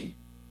mistake,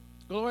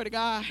 glory to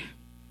God.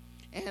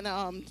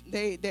 And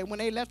they when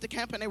they left the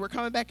camp and they were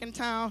coming back in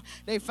town,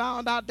 they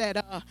found out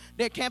that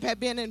their camp had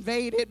been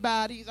invaded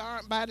by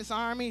this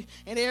army,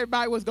 and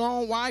everybody was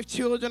gone, wife,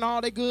 children,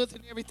 all their goods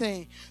and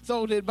everything.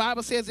 So the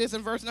Bible says this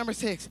in verse number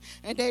 6,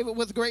 and David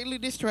was greatly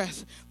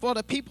distressed, for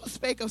the people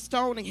spake of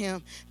stoning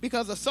him,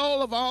 because the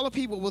soul of all the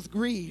people was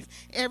grieved,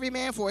 every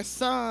man for his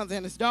sons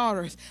and his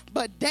daughters.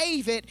 But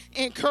David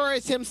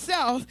encouraged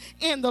himself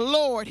in the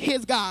Lord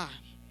his God.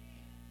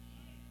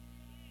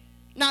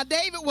 Now,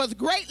 David was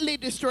greatly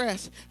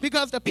distressed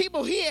because the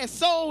people he had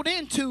sold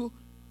into,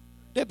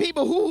 the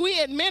people who he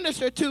had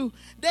ministered to,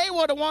 they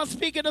were the ones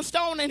speaking of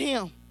stoning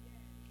him.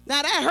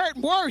 Now, that hurt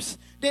worse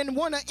than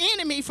when an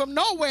enemy from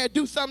nowhere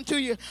do something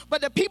to you.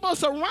 But the people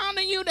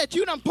surrounding you that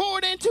you done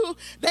poured into,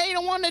 they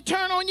the one that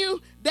turn on you,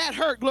 that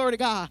hurt, glory to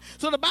God.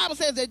 So the Bible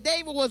says that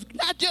David was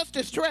not just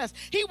distressed,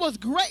 he was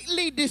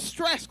greatly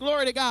distressed,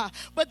 glory to God.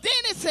 But then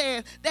it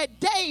says that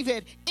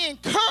David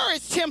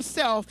encouraged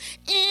himself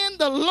in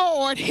the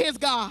Lord his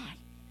God.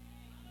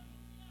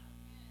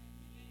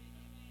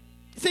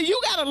 See,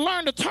 you got to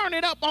learn to turn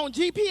it up on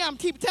GP. I'm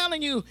keep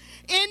telling you,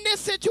 in this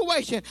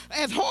situation,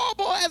 as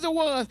horrible as it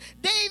was,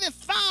 David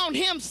found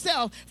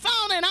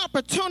an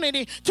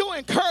opportunity to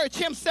encourage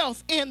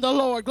himself in the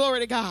Lord.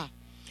 Glory to God.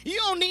 You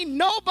don't need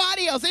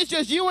nobody else. It's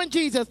just you and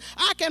Jesus.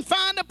 I can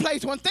find a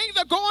place when things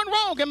are going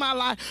wrong in my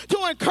life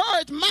to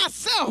encourage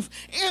myself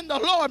in the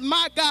Lord,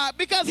 my God,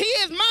 because he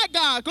is my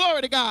God.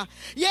 Glory to God.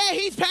 Yeah,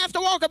 he's Pastor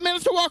Walker,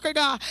 Minister Walker,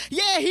 God.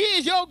 Yeah, he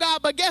is your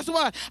God, but guess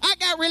what? I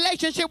got a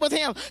relationship with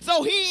him,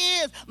 so he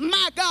is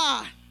my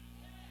God.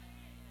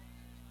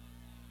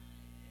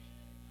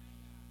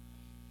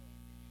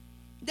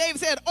 David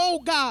said, "Oh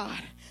God,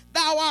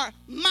 thou art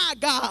my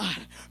God.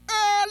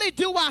 Early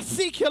do I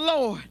seek you,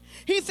 Lord."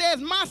 He says,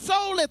 my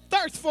soul is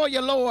thirst for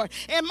you, Lord,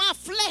 and my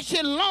flesh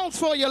it longs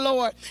for you,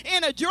 Lord,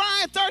 in a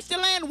dry and thirsty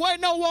land where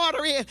no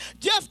water is,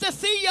 just to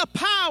see your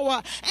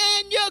power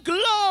and your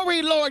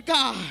glory, Lord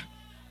God.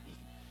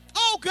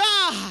 Oh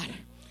God,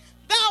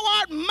 thou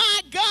art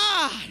my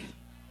God.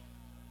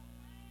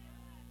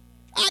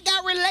 I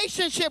got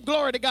relationship,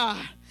 glory to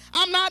God.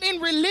 I'm not in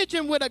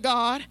religion with a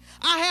God.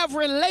 I have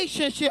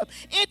relationship,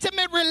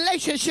 intimate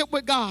relationship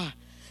with God.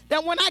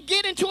 That when I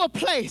get into a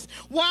place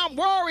where I'm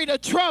worried or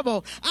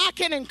troubled, I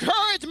can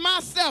encourage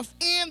myself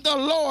in the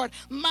Lord,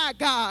 my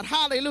God.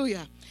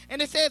 Hallelujah.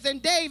 And it says,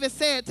 and David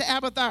said to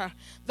Abiathar,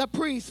 the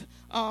priest,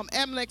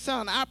 Amalek's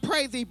son, I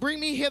pray thee,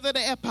 bring me hither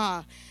the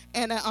ephod.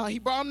 And he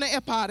brought him the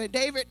ephod, and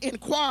David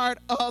inquired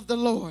of the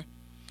Lord.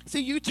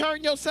 See, you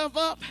turn yourself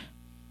up,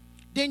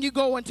 then you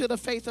go into the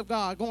face of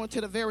God, go into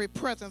the very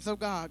presence of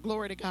God.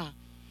 Glory to God.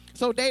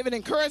 So David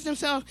encouraged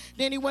himself,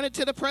 then he went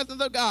into the presence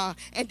of God,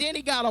 and then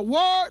he got a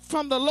word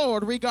from the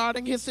Lord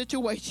regarding his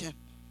situation.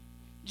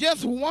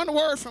 Just one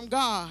word from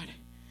God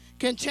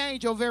can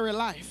change your very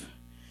life,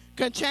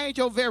 can change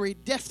your very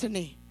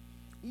destiny.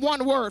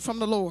 One word from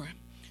the Lord.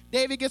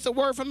 David gets a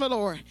word from the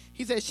Lord.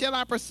 He said, shall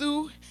I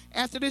pursue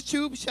after this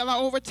troop? Shall I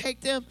overtake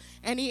them?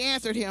 And he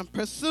answered him,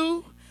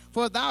 pursue,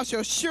 for thou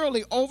shalt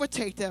surely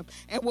overtake them,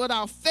 and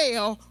without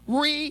fail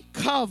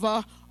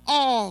recover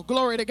all.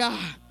 Glory to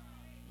God.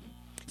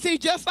 See,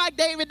 just like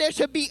David, there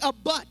should be a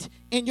but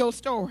in your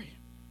story.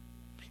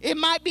 It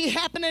might be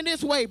happening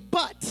this way,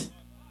 but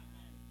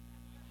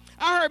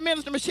I heard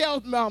Minister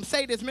Michelle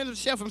say this, Minister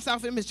Michelle from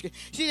South End, Michigan.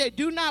 She said,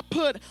 do not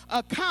put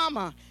a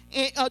comma,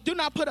 do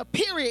not put a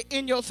period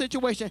in your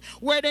situation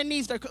where there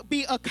needs to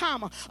be a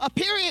comma. A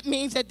period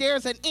means that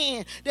there's an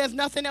end. There's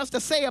nothing else to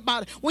say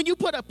about it. When you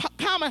put a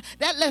comma,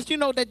 that lets you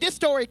know that this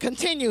story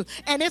continues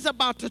and it's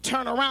about to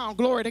turn around.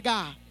 Glory to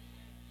God.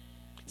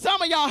 Some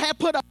of y'all have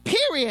put a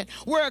period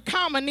where a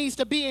comma needs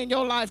to be in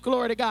your life,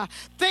 glory to God.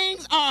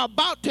 Things are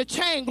about to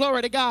change,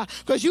 glory to God,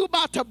 because you're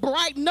about to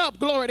brighten up,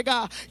 glory to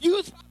God. You're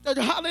about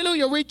to,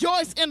 hallelujah,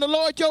 rejoice in the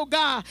Lord your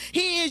God.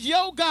 He is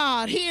your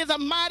God. He is a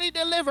mighty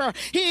deliverer.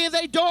 He is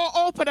a door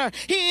opener.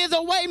 He is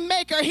a way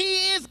maker.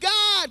 He is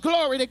God,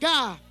 glory to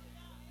God.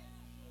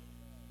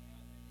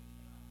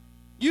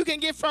 You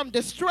can get from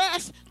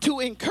distress to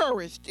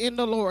encouraged in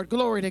the Lord,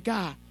 glory to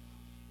God.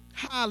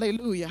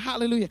 Hallelujah,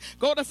 hallelujah.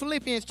 Go to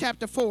Philippians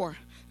chapter 4.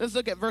 Let's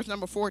look at verse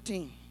number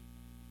 14.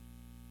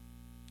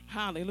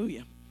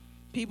 Hallelujah.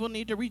 People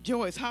need to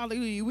rejoice.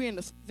 Hallelujah. We're in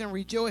the season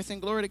rejoicing,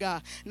 glory to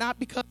God. Not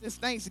because it's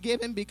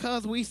Thanksgiving,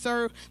 because we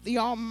serve the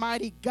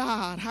Almighty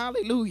God.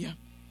 Hallelujah.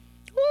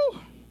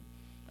 Woo.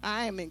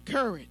 I am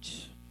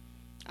encouraged.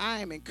 I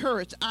am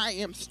encouraged. I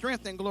am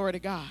strengthened, glory to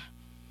God.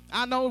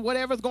 I know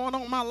whatever's going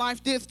on in my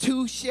life, this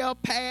too shall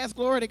pass,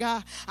 glory to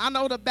God. I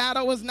know the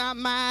battle is not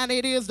mine,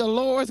 it is the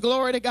Lord's,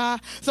 glory to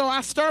God. So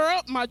I stir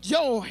up my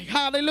joy,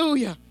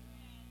 hallelujah.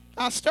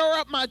 I stir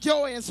up my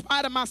joy in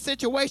spite of my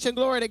situation,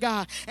 glory to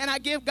God. And I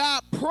give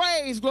God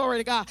praise, glory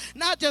to God.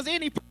 Not just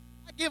any praise.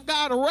 I give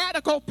God a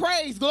radical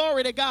praise,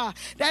 glory to God.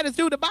 That is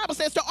due. The Bible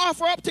says to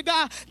offer up to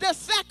God the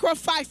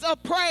sacrifice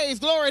of praise,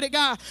 glory to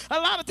God. A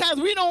lot of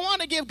times we don't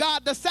want to give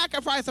God the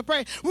sacrifice of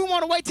praise. We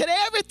want to wait till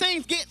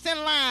everything gets in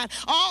line.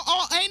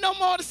 Ain't no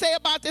more to say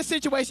about this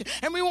situation.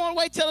 And we want to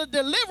wait till the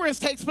deliverance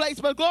takes place.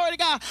 But glory to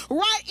God,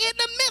 right in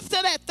the midst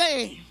of that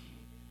thing.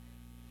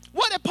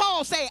 What did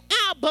Paul say?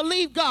 I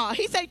believe God.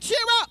 He said, cheer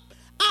up.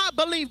 I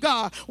believe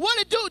God. What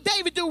did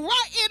David do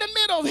right in the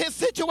middle of his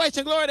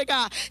situation? Glory to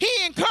God. He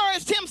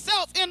encouraged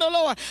himself in the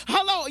Lord.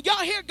 Hello,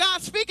 y'all hear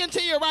God speaking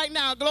to you right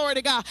now. Glory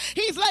to God.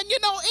 He's letting you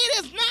know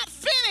it is not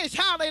finished.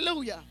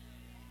 Hallelujah.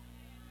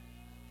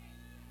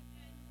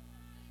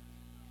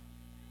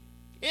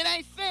 It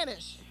ain't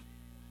finished.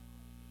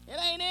 It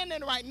ain't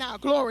ending right now.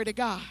 Glory to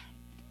God.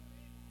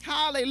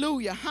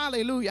 Hallelujah.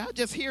 Hallelujah. I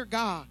just hear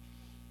God.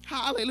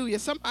 Hallelujah.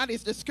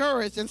 Somebody's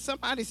discouraged and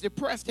somebody's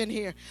depressed in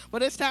here.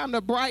 But it's time to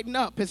brighten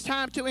up. It's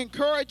time to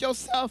encourage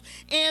yourself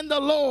in the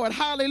Lord.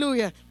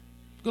 Hallelujah.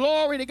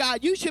 Glory to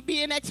God. You should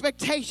be in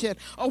expectation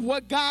of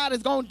what God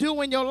is going to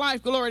do in your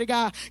life. Glory to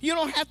God. You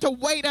don't have to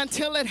wait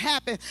until it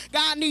happens.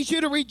 God needs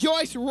you to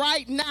rejoice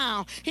right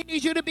now. He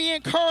needs you to be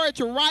encouraged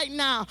right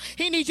now.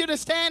 He needs you to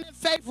stand in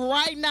faith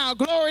right now.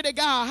 Glory to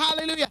God.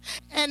 Hallelujah.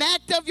 An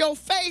act of your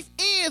faith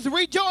is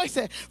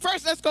rejoicing.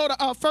 First, let's go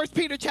to 1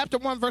 Peter chapter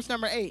 1, verse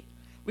number 8.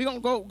 We're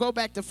going to go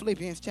back to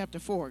Philippians chapter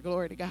 4.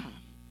 Glory to God.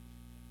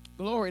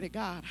 Glory to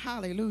God.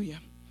 Hallelujah.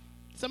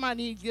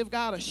 Somebody needs to give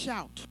God a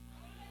shout.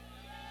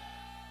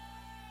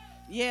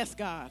 Yes,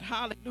 God.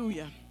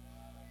 Hallelujah.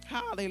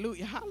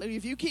 Hallelujah. Hallelujah.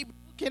 If you keep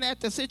looking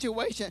at the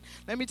situation,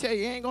 let me tell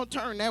you, it ain't going to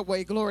turn that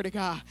way. Glory to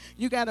God.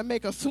 You got to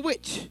make a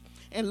switch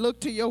and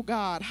look to your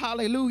God.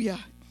 Hallelujah.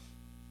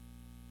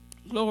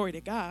 Glory to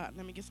God.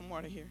 Let me get some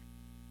water here.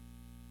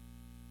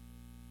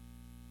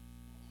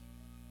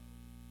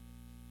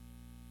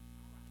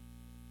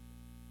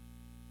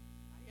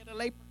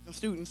 Layperson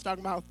students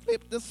talking about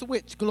flip the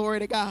switch. Glory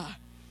to God.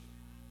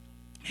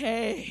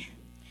 Hey,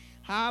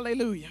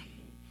 hallelujah.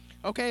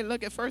 Okay,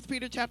 look at 1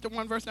 Peter chapter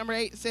 1, verse number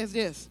 8. It says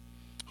this,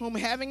 whom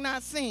having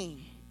not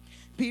seen,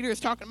 Peter is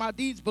talking about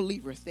these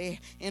believers,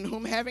 in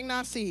whom having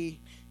not seen,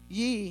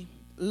 ye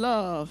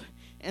love,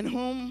 and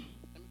whom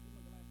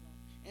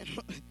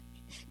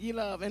ye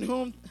love, and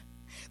whom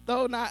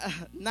though not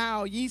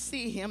now ye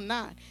see him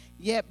not,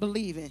 yet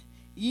believing.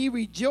 Ye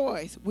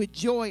rejoice with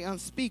joy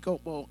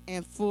unspeakable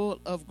and full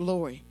of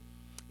glory.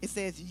 It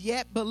says,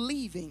 yet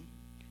believing,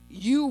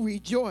 you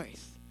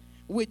rejoice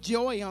with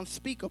joy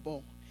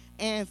unspeakable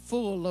and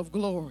full of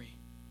glory.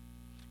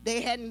 They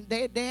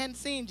hadn't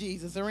seen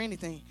Jesus or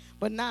anything,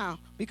 but now,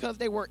 because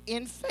they were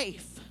in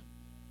faith,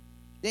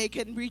 they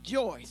can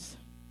rejoice.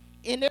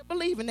 In their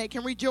believing, they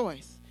can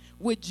rejoice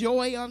with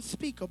joy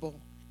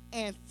unspeakable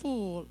and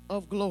full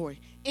of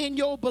glory. In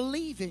your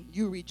believing,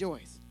 you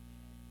rejoice.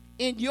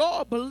 In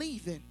your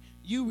believing,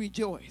 you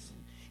rejoice.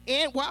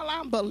 And while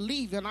I'm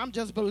believing, I'm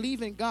just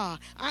believing God.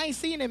 I ain't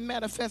seen it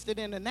manifested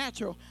in the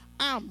natural.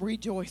 I'm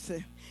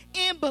rejoicing.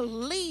 In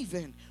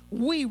believing,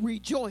 we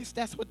rejoice.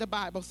 That's what the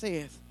Bible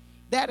says.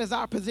 That is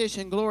our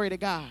position. Glory to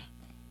God.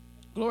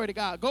 Glory to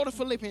God. Go to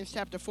Philippians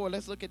chapter 4.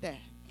 Let's look at that.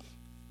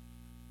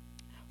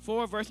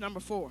 4, verse number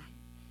 4.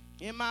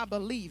 In my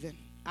believing,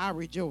 I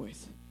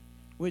rejoice.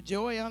 with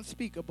joy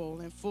unspeakable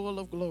and full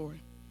of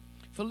glory.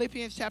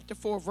 Philippians chapter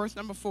 4, verse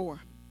number 4.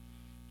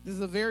 This is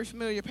a very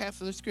familiar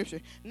passage of scripture.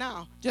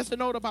 Now, just a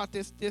note about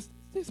this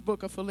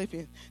book of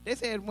Philippians. They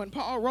said when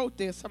Paul wrote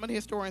this, some of the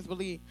historians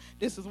believe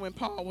this is when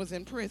Paul was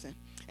in prison.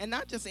 And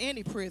not just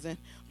any prison.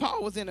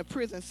 Paul was in a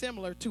prison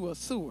similar to a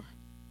sewer.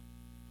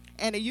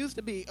 And it used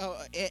to be,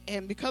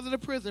 and because of the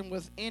prison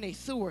was in a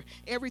sewer,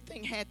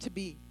 everything had to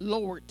be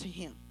lowered to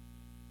him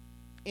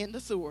in the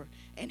sewer.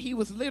 And he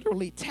was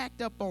literally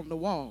tacked up on the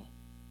wall.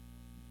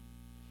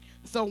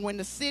 So when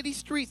the city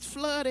streets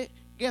flooded,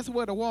 guess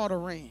where the water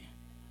ran?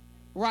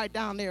 Right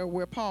down there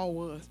where Paul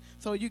was.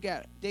 So you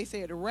got, they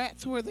said the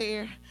rats were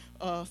there,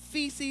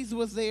 feces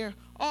was there,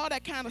 all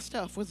that kind of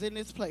stuff was in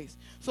this place.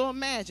 So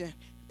imagine,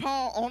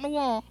 Paul on the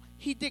wall,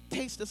 he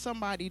dictates to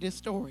somebody this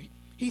story.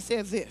 He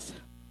says this,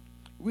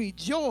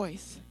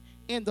 rejoice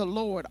in the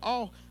Lord.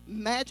 Oh,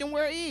 imagine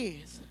where he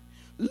is.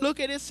 Look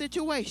at his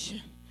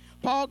situation.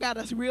 Paul got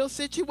a real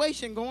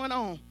situation going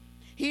on.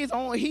 He's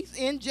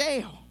in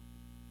jail.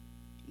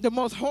 The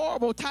most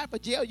horrible type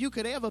of jail you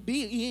could ever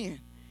be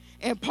in.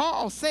 And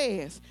Paul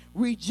says,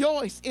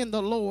 rejoice in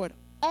the Lord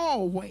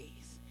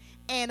always.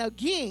 And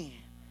again,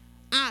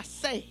 I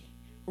say,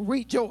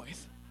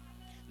 rejoice.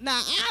 Now,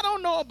 I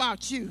don't know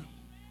about you.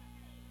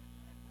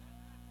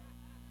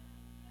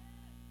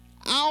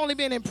 I only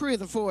been in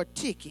prison for a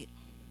ticket.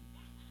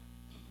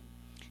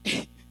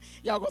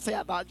 Y'all gonna say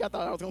y'all thought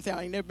I was gonna say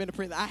I ain't never been to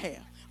prison. I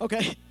have.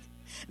 Okay.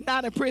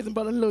 Not in prison,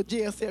 but a little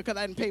jail cell because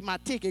I didn't pay my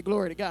ticket.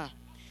 Glory to God.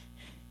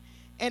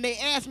 And they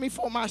asked me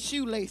for my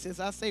shoelaces.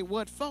 I say,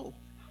 what for?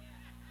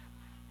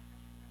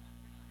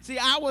 See,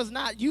 I was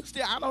not used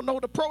to, I don't know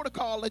the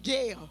protocol of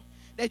jail,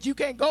 that you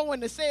can't go in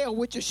the cell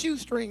with your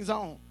shoestrings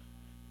on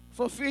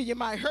for fear you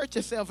might hurt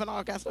yourself and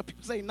all kinds of stuff.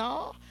 People say,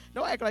 no,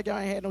 don't act like y'all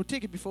ain't had no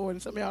ticket before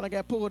and some of y'all done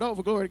got pulled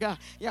over, glory to God.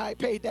 Y'all ain't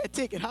paid that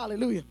ticket,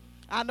 hallelujah.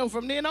 I know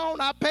from then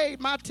on, I paid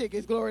my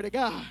tickets, glory to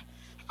God.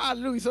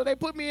 Hallelujah. So they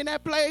put me in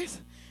that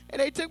place and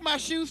they took my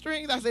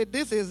shoestrings. I said,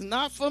 this is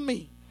not for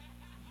me.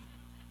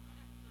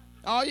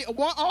 All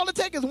it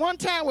takes is one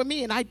time with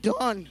me and I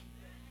done.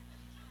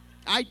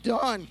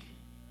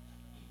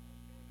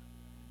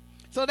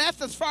 So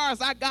that's as far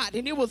as I got.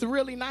 And it was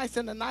really nice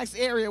in a nice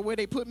area where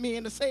they put me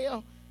in the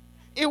cell.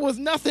 It was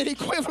nothing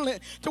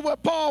equivalent to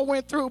what Paul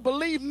went through.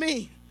 Believe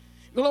me.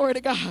 Glory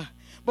to God.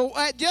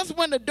 But just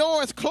when the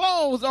doors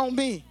closed on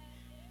me,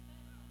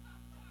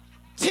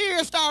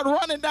 tears started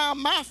running down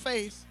my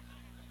face.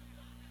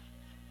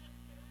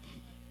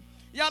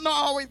 Y'all know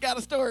I always got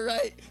a story,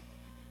 right?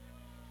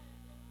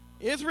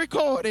 It's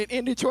recorded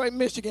in Detroit,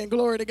 Michigan.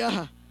 Glory to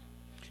God.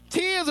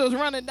 Tears was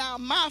running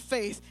down my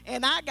face,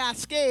 and I got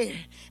scared.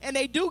 And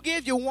they do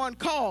give you one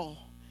call.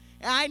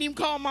 And I didn't even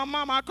call my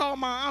mama. I called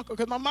my uncle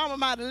because my mama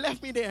might have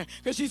left me there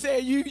because she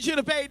said, you should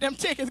have paid them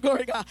tickets, glory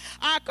to God.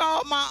 I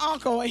called my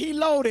uncle, and he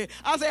loaded.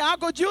 I said,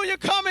 Uncle Junior,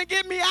 come and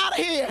get me out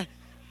of here.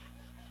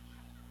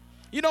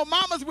 You know,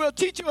 mamas will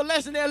teach you a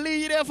lesson. They'll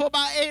leave you there for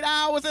about 8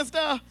 hours and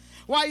stuff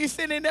while you're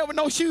sitting there with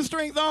no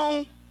shoestrings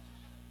on.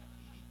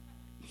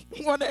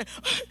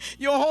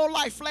 Your whole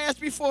life flashed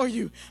before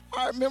you.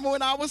 I remember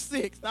when I was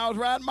 6 and I was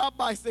riding my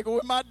bicycle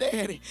with my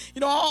daddy.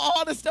 You know,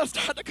 all this stuff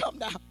started to come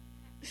down.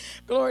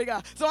 Glory to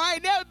God. So I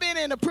ain't never been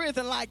in a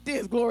prison like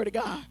this, glory to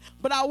God.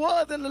 But I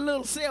was in a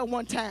little cell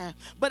one time.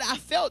 But I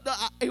felt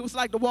it was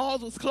like the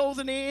walls was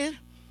closing in.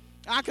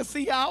 I could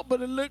see out, but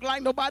it looked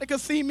like nobody could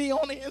see me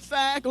on the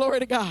inside,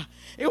 glory to God.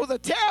 It was a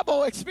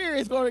terrible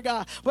experience, glory to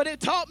God, but it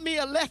taught me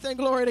a lesson,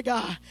 glory to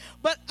God.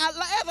 But as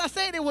I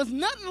said, it was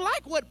nothing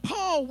like what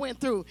Paul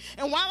went through.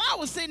 And while I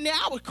was sitting there,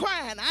 I was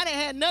crying. I didn't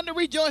have nothing to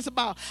rejoice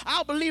about. I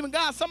was believing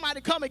God, somebody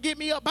come and get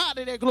me up out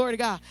of there, glory to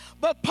God.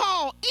 But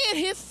Paul, in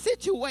his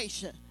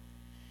situation,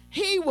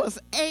 he was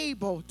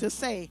able to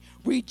say,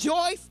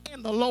 rejoice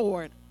in the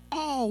Lord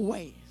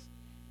always.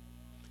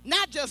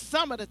 Not just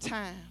some of the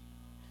time.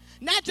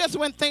 Not just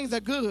when things are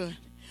good.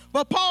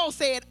 But Paul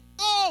said,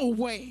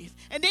 always.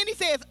 And then he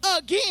says,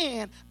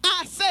 again,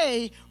 I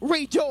say,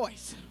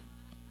 rejoice.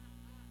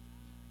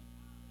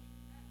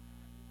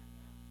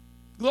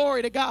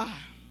 Glory to God.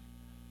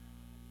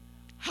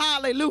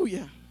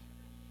 Hallelujah.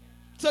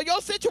 So your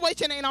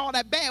situation ain't all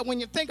that bad when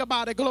you think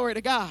about it, glory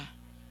to God.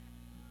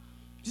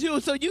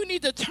 So you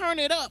need to turn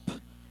it up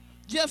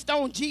just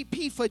on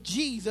GP for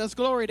Jesus,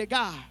 glory to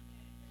God.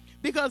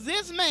 Because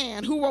this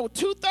man who wrote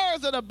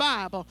 2/3 of the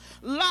Bible,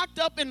 locked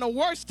up in the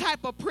worst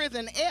type of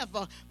prison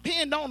ever,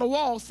 pinned on the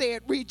wall,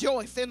 said,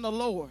 rejoice in the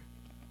Lord.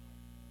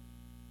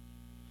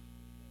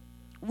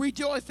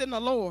 Rejoice in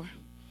the Lord.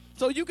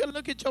 So you can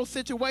look at your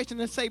situation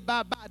and say,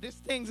 bye-bye. This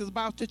thing is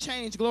about to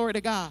change, glory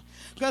to God.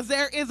 Because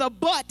there is a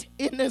but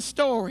in this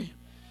story.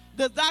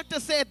 The doctor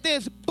said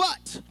this,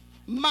 but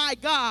my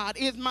God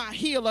is my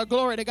healer,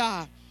 glory to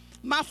God.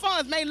 My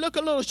funds may look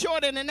a little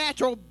short in the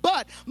natural,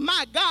 but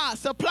my God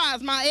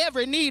supplies my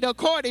every need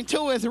according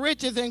to his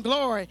riches and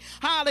glory.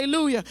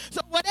 Hallelujah.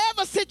 So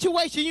whatever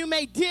situation you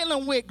may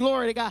dealing with,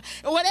 glory to God,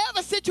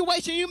 whatever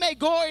situation you may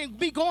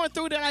be going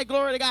through tonight,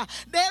 glory to God,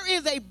 there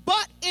is a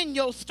but in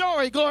your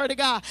story, glory to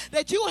God,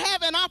 that you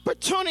have an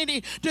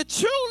opportunity to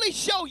truly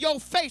show your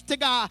faith to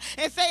God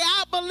and say,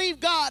 I believe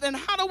God. And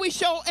how do we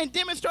show and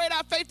demonstrate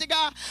our faith to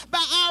God?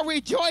 By our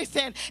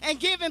rejoicing and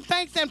giving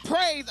thanks and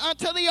praise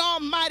unto the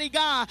Almighty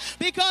God,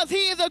 because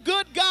he is a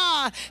good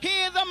God. He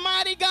is a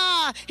mighty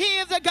God. He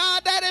is a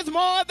God that is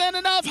more than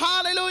enough.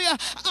 Hallelujah.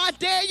 I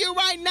dare you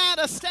right now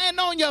to stand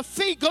on your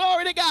feet,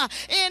 glory to God,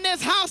 in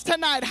this house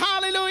tonight.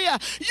 Hallelujah.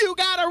 You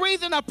got a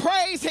reason to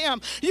praise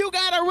him. You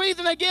got a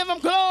reason to give him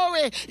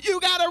glory. You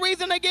got a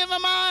reason to give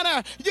him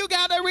honor. You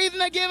got a reason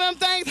to give him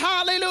thanks.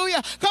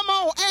 Hallelujah. Come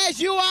on,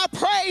 as you are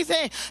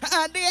praising,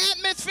 the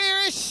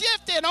atmosphere is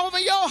shifting over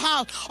your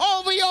house,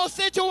 over your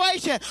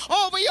situation,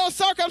 over your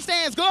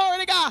circumstance. Glory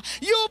to God.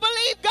 You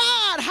believe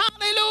God.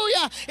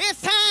 Hallelujah.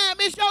 It's time.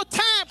 It's your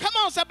time. Come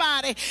on,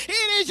 somebody.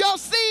 It is your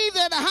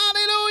season.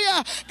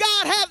 Hallelujah.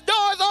 God has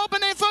doors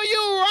opening for you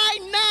right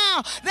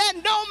now that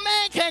no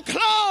man can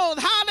close.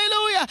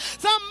 Hallelujah.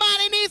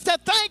 Somebody needs to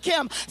thank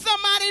him.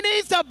 Somebody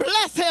needs to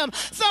bless him.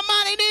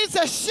 Somebody needs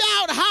to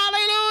shout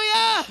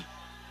hallelujah.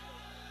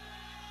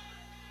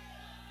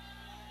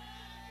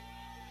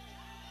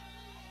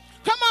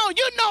 Come on,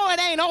 you know it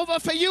ain't over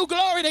for you.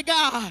 Glory to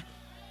God.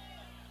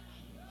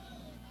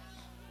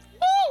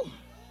 Woo.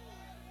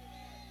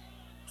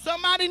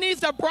 Somebody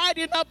needs to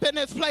brighten up in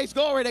this place.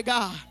 Glory to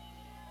God.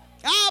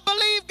 I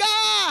believe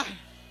God.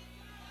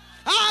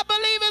 I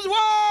believe his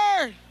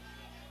word.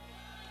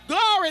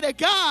 Glory to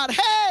God.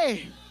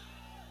 Hey.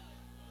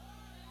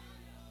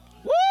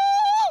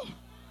 Woo.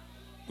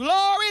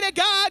 Glory to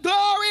God.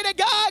 Glory to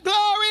God.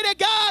 Glory to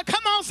God.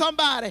 Come on,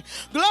 somebody.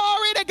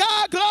 Glory to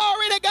God.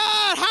 Glory to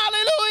God.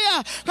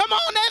 Hallelujah. Come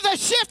on, there's a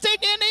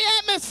shifting in the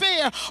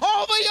atmosphere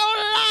over your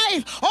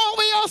life,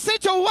 over your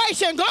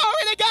situation.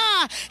 Glory to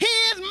God. He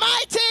is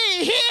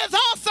mighty. He is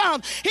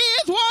awesome. He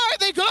is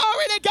worthy.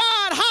 Glory to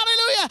God.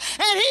 Hallelujah.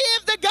 And he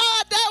is the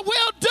God that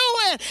will do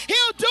it.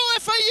 He'll do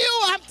it for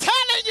you. I'm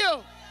telling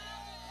you.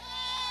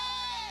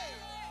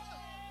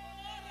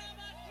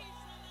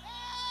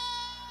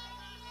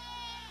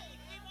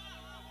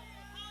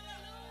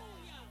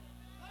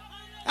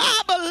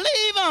 I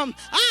believe him.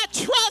 I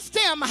trust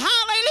him.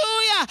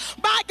 Hallelujah.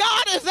 My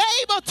God is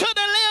able to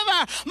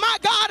deliver. My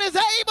God is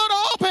able to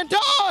open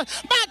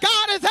doors. My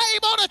God is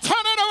able to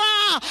turn it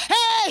around.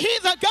 Hey,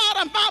 he's a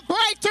God of my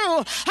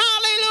breakthrough.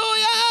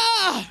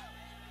 Hallelujah.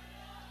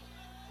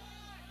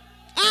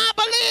 I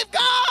believe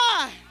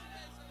God.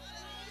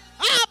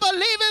 I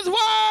believe his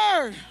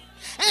word.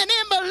 And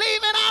in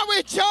believing, I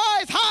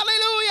rejoice.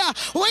 Hallelujah.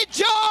 With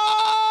joy.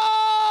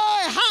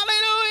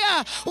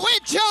 Hallelujah.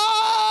 With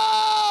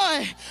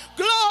joy.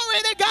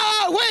 Glory to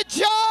God. With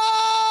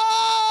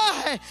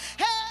joy.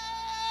 Hey.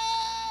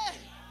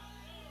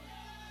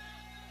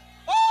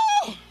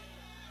 Oh.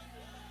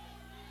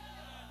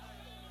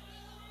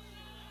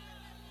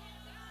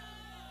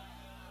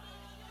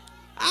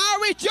 I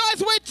rejoice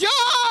with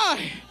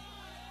joy.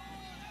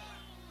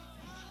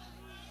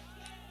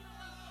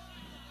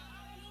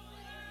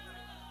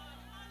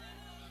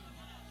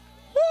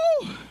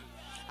 Woo.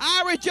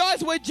 I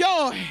rejoice with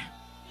joy.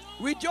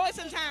 Rejoice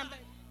in time,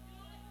 baby.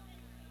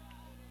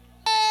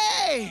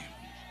 Hey,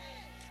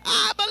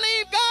 I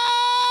believe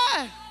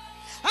God.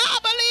 I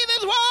believe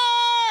his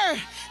word.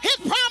 His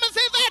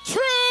promises are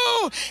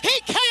true.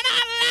 He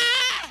cannot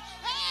lie.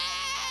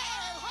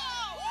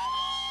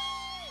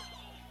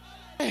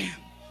 Hey.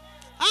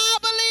 I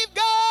believe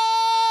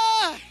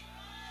God.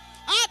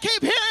 I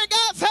keep hearing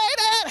God say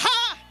that.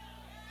 Huh?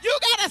 You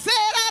got to say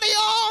it out of your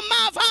own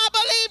mouth. I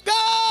believe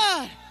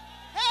God.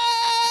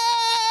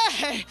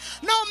 Hey,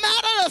 no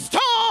matter the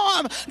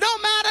storm, no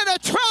matter the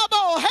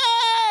trouble,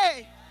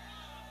 hey.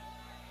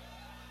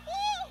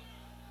 Woo.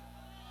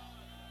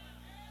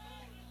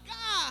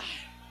 God,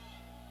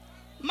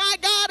 my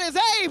God is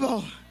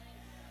able.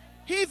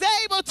 He's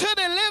able to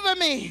deliver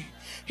me.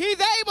 He's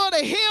able to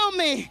heal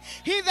me.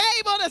 He's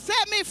able to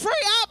set me free.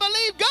 I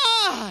believe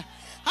God.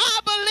 I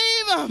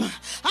believe him.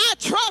 I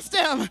trust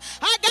him.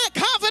 I got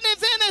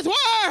confidence in his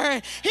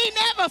word. He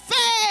never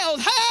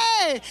fails.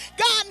 Hey,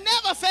 God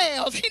never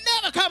fails. He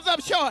never comes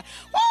up short.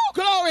 Woo,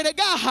 glory to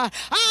God.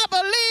 I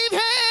believe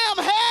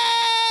him.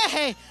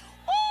 Hey.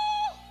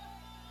 Woo.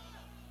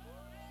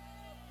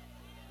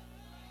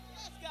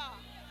 Yes, God.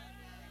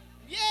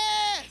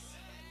 Yes.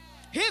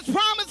 His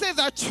promises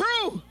are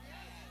true.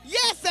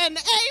 Yes and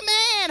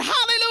amen.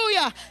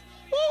 Hallelujah.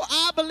 Woo,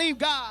 I believe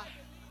God.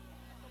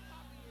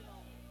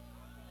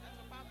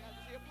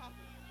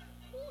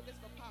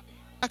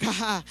 I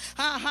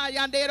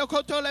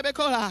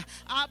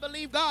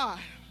believe God.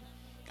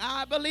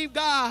 I believe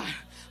God.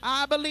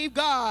 I believe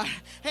God.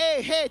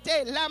 Hey, hey,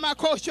 te lama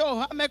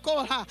kosho,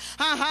 amekoha,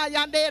 aha,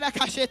 yandera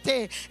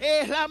kashete,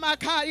 lama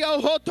kayo,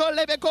 hoto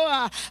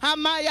lebekoa,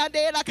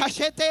 amayandera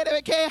kashete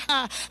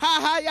lebekeha,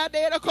 aha,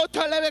 yandera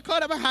koto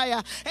lebekora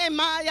bahaya,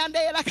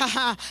 emayandera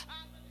kaha.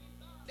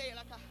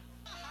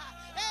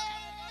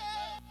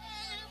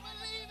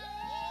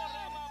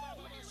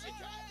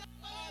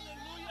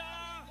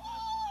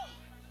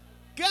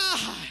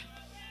 God.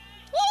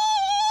 Woo!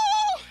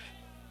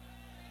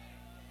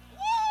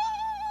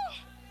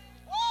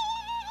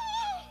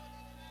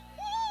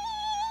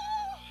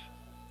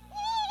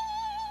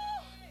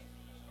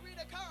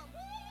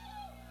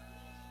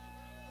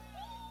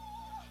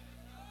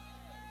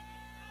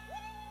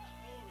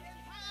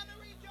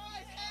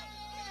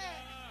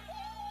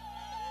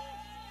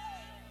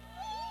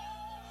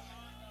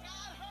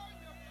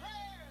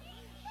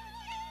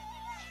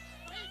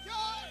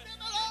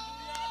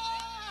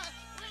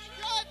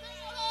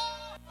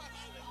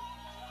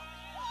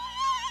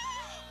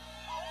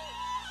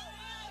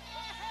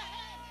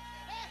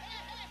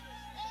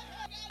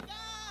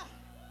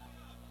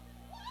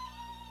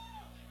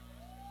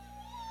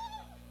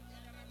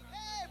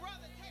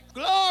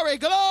 Glory,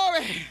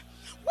 glory.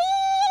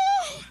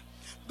 Woo!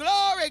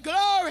 Glory,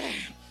 glory.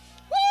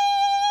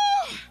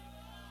 Woo!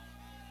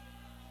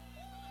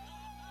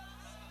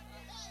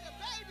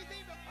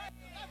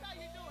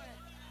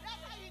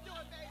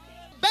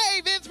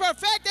 Baby's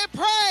perfected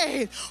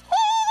praise.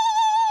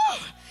 Woo!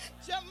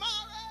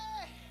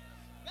 Jamari,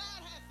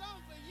 God has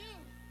something for you.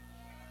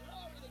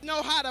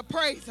 Know how to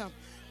praise him.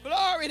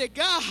 Glory to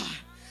God.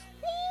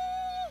 Woo!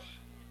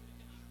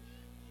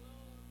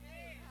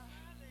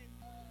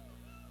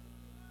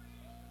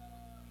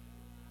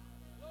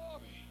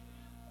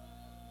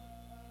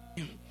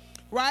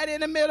 Right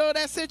in the middle of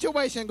that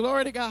situation.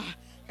 Glory to God.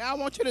 I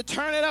want you to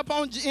turn it up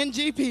on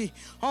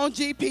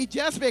GP,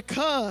 just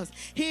because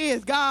he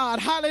is God.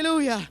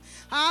 Hallelujah.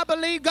 I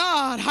believe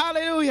God.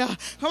 Hallelujah.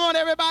 Come on,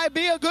 everybody,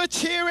 be a good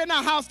cheer in the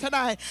house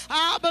tonight.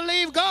 I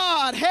believe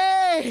God.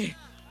 Hey,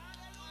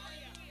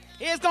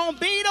 it's going to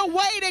be the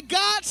way that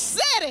God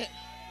said it.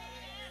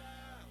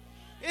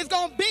 It's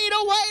going to be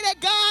the way that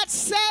God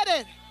said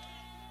it.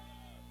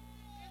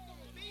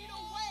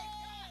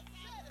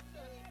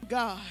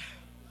 God.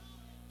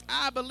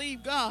 I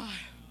believe God.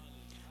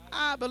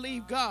 I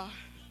believe God.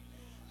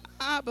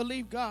 I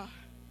believe God.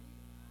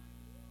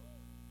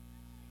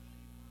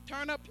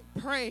 Turn up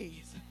your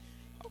praise.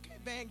 Okay,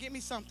 band, give me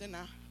something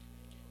now.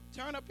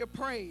 Turn up your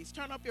praise.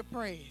 Turn up your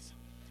praise.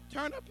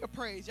 Turn up your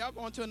praise. Y'all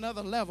going to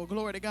another level.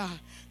 Glory to God.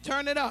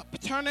 Turn it up.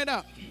 Turn it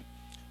up.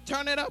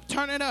 Turn it up.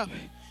 Turn it up.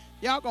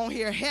 Y'all going to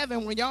hear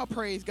heaven when y'all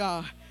praise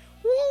God.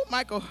 Woo,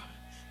 Michael.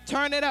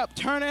 Turn it up.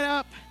 Turn it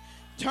up.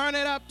 Turn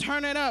it up.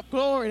 Turn it up.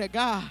 Glory to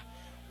God.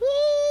 Woo!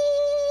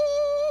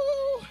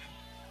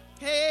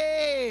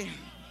 Hey,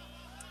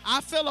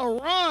 I feel a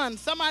run.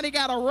 Somebody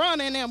got a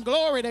run in them.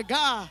 Glory to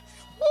God.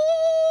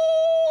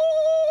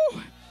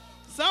 Woo!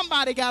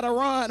 Somebody got a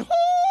run.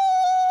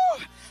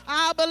 Woo!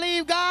 I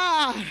believe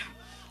God.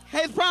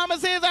 His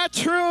promises are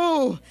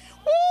true. Woo!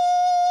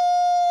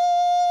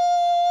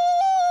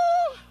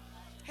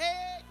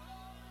 Hey.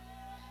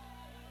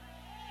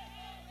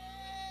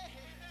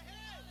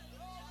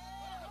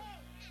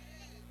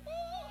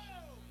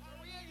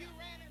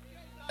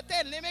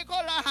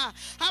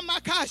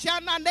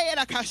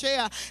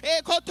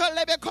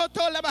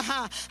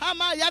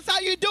 That's how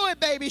you do it,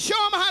 baby. Show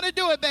them how to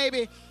do it,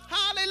 baby.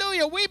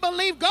 Hallelujah. We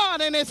believe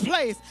God in this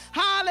place.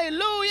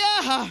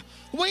 Hallelujah.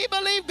 We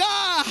believe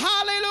God.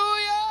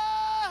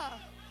 Hallelujah.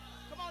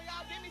 Come on,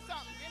 y'all. Give me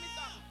something. Give me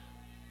something.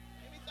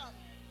 Give me something.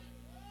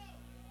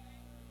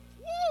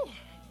 Woo.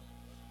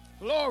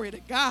 Glory to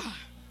God.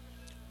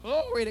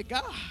 Glory to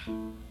God.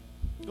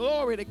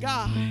 Glory to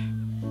God.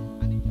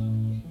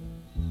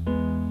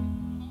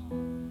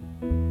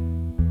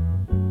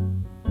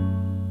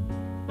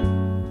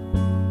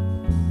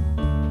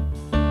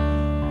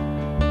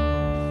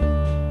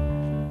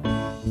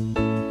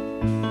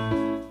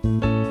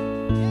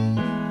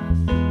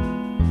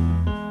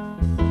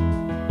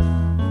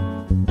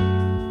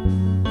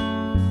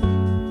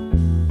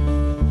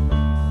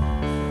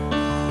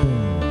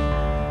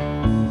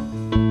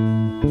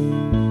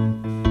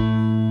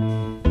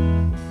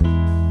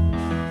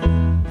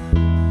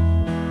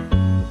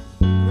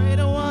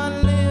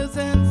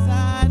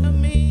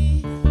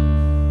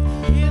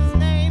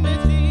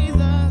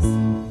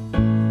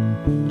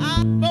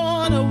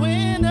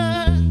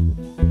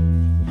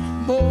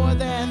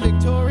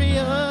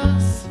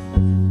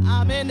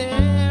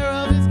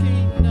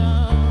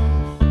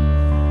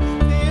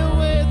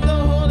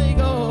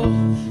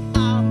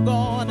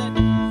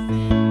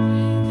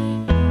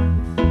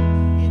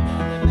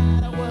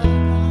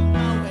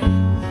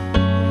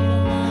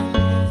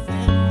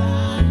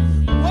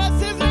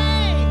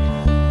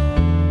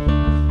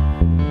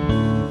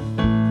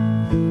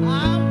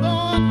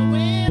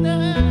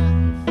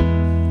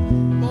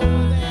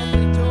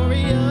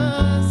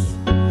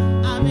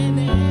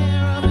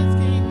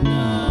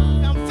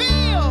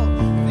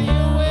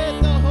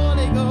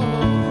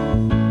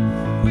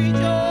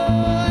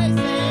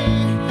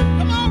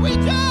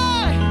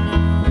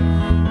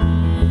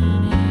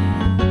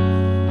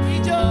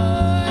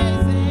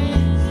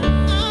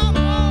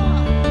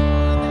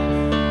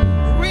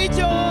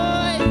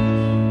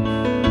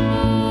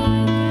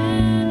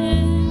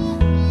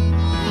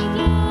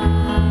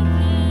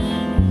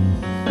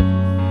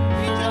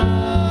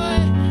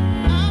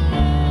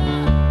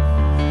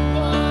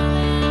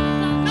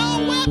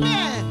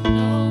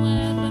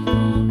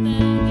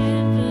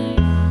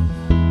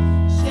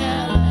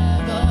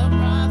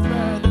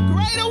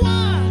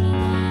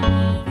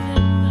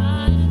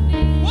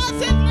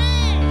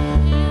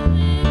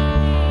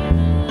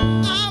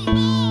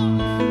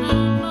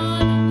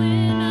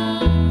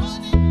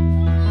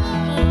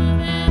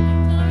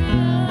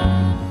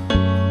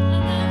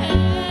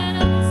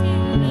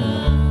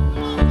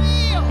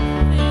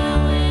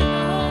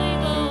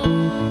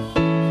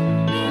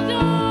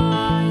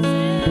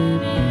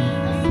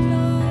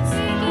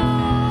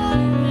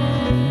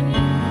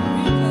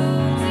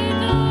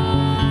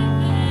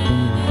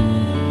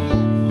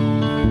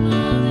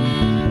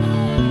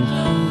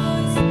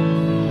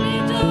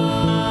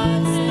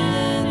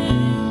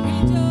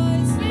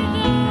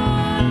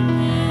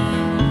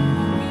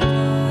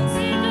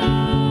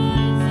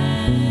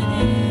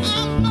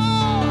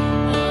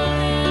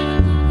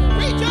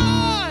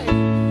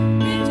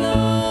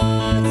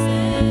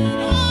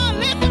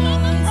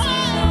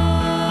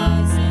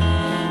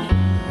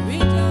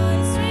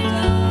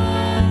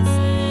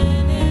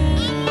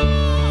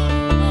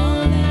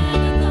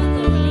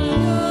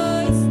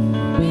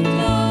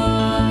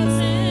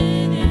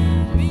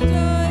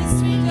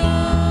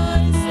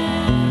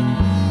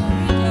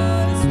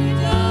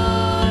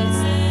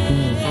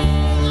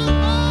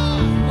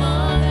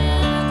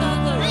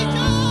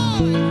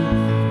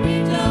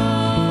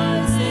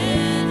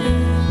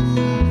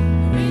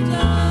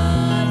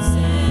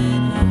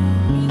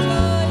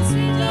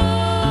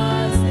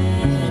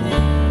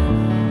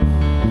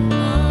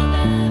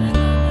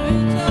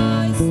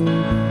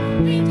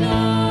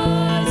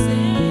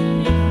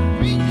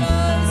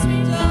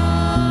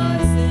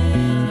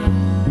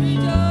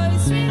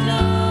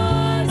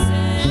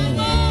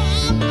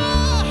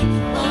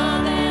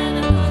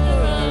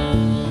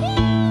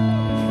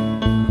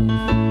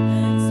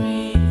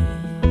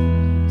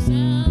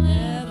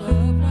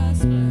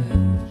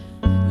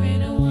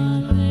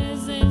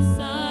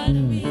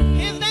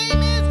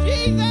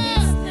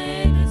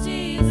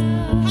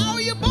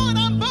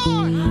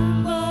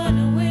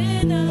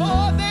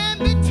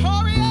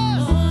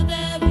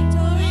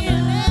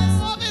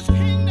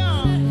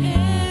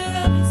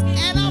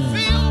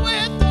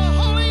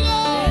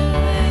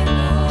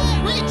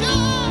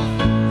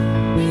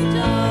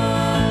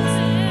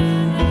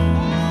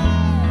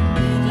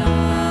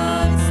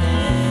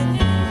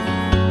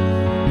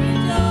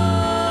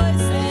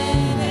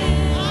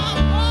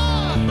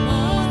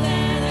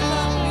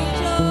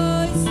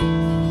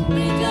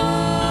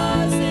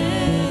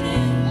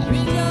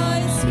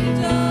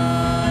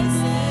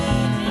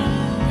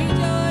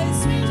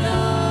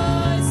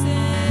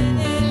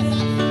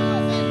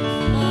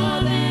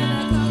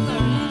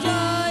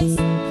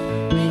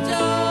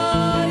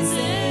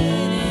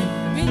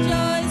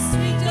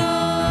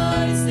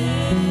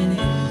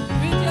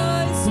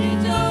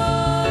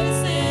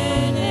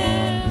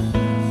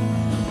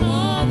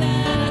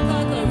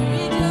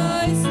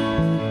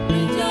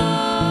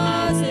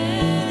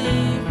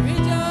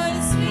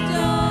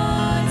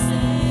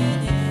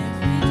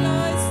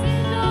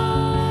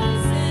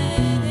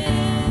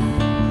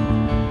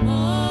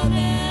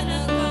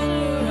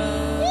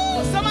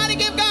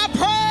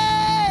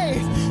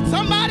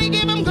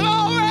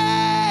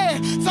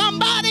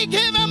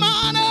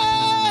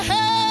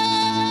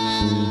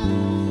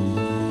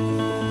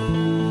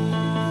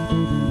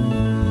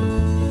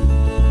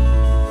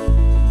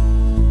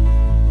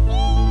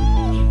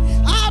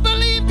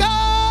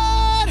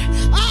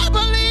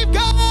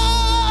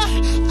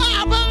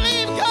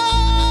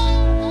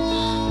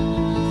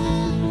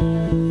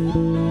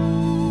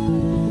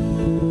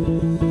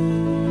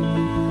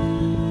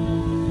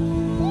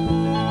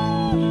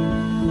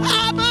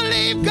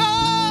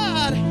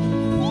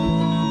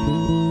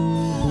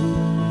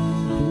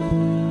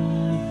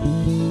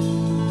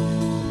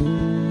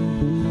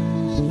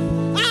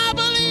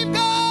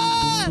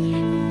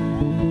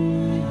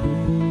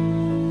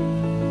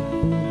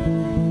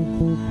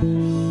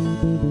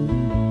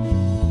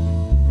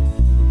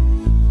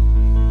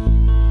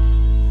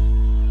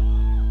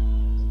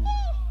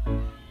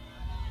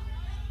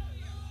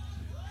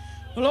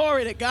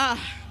 Glory to God.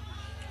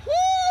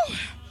 Woo!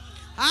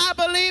 I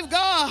believe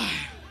God.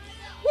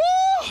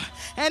 Woo!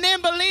 And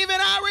in believing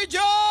I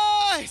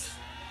rejoice.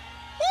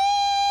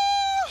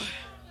 Woo!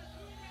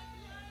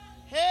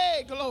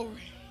 Hey,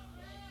 glory.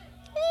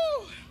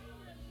 Woo!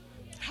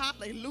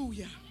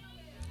 Hallelujah.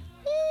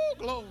 Woo,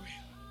 glory.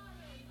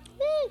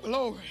 Woo,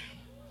 glory.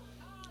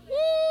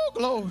 Woo,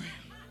 glory.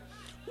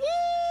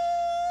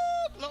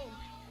 Woo, glory.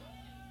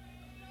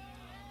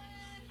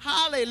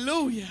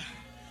 Hallelujah.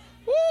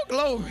 Woo,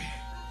 glory.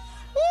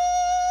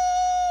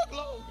 Woo,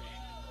 glory.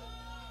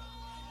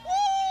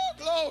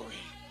 Woo, glory.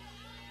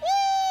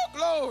 Woo,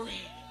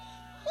 glory.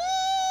 Woo.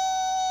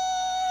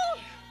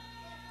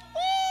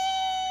 Woo.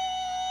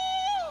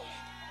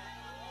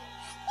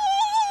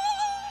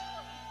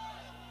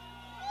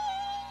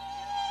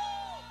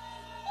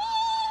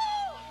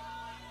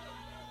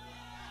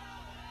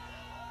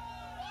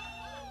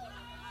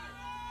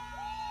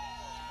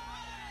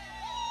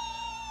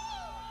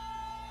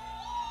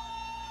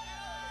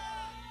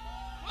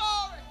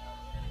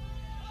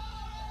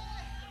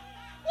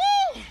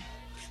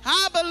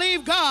 I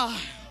believe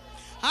God.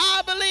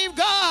 I believe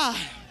God.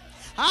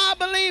 I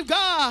believe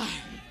God.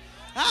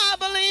 I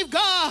believe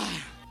God.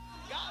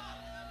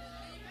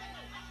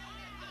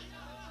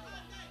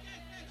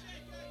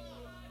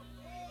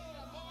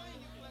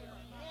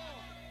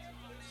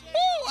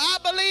 Woo, I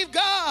believe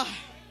God.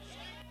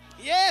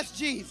 Yes,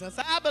 Jesus,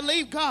 I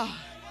believe God.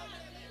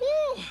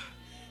 Woo,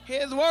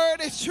 His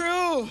word is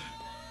true.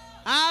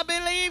 I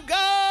believe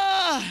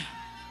God.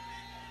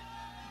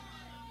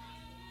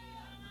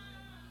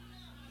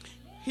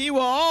 He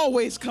will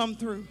always come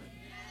through.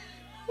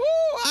 Woo,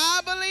 I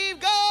believe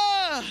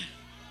God.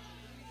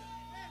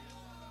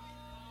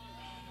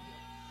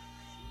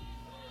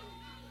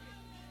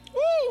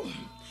 Woo.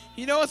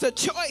 You know, it's a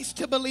choice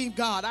to believe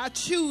God. I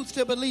choose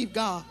to believe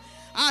God.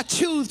 I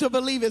choose to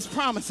believe His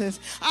promises.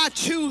 I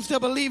choose to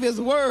believe His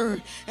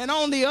word. And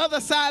on the other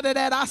side of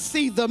that, I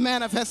see the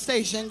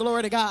manifestation.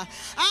 Glory to God.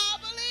 I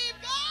believe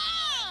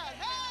God.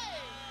 Hey.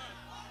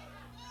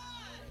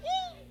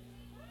 Woo.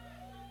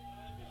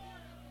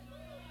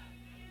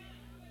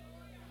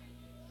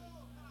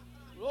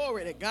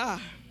 Glory to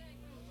God.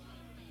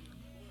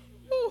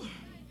 Woo.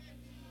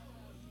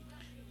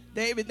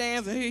 David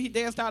danced, he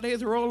danced out of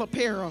his royal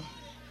apparel.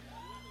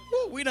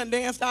 Woo, we done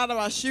danced out of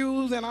our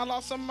shoes and I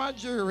lost some of my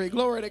jewelry.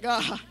 Glory to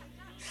God.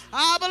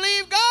 I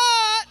believe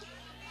God.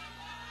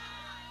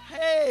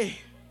 Hey.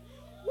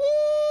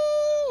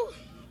 Woo.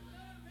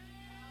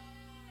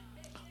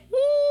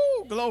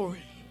 Woo.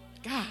 Glory.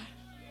 God.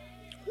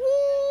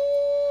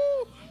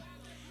 Woo.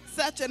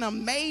 Such an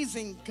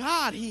amazing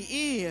God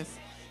He is.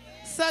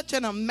 Such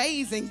an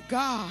amazing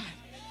God.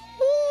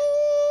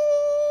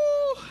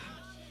 Woo.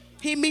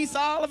 He meets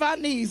all of our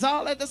needs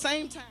all at the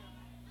same time.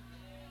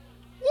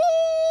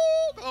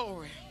 Woo,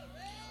 glory.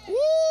 Woo,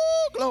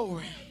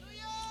 glory.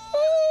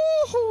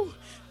 Woo.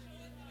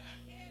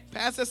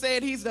 Pastor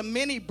said He's the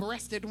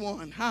many-breasted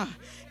one. Huh?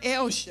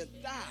 El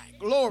Shaddai.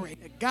 Glory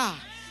to God.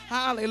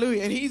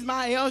 Hallelujah. And He's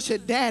my El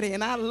Shaddai,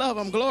 and I love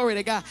Him. Glory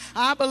to God.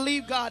 I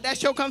believe God.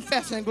 That's your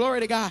confession. Glory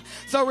to God.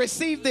 So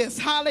receive this.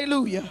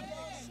 Hallelujah.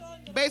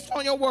 Based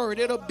on your word,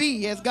 it'll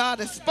be as God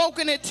has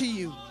spoken it to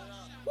you.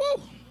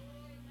 Woo.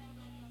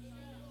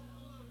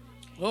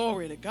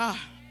 Glory to God.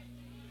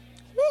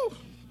 Woo.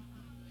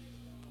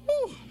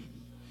 Woo.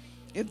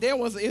 If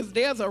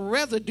there's a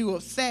residue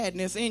of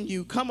sadness in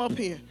you, come up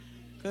here.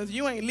 Because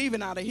you ain't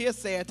leaving out of here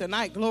sad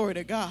tonight. Glory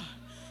to God.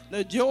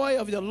 The joy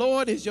of the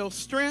Lord is your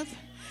strength.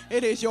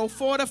 It is your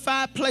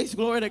fortified place.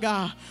 Glory to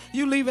God.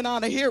 You leaving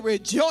out of here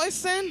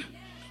rejoicing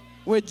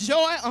with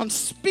joy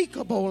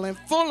unspeakable and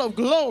full of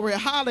glory.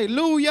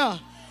 Hallelujah.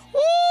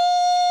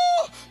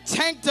 Woo!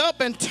 Tanked up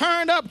and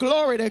turned up.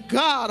 Glory to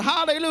God.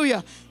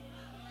 Hallelujah.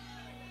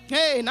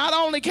 Hey, not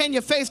only can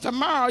you face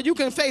tomorrow, you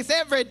can face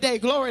every day.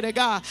 Glory to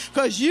God.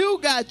 Because you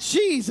got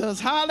Jesus.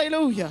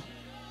 Hallelujah.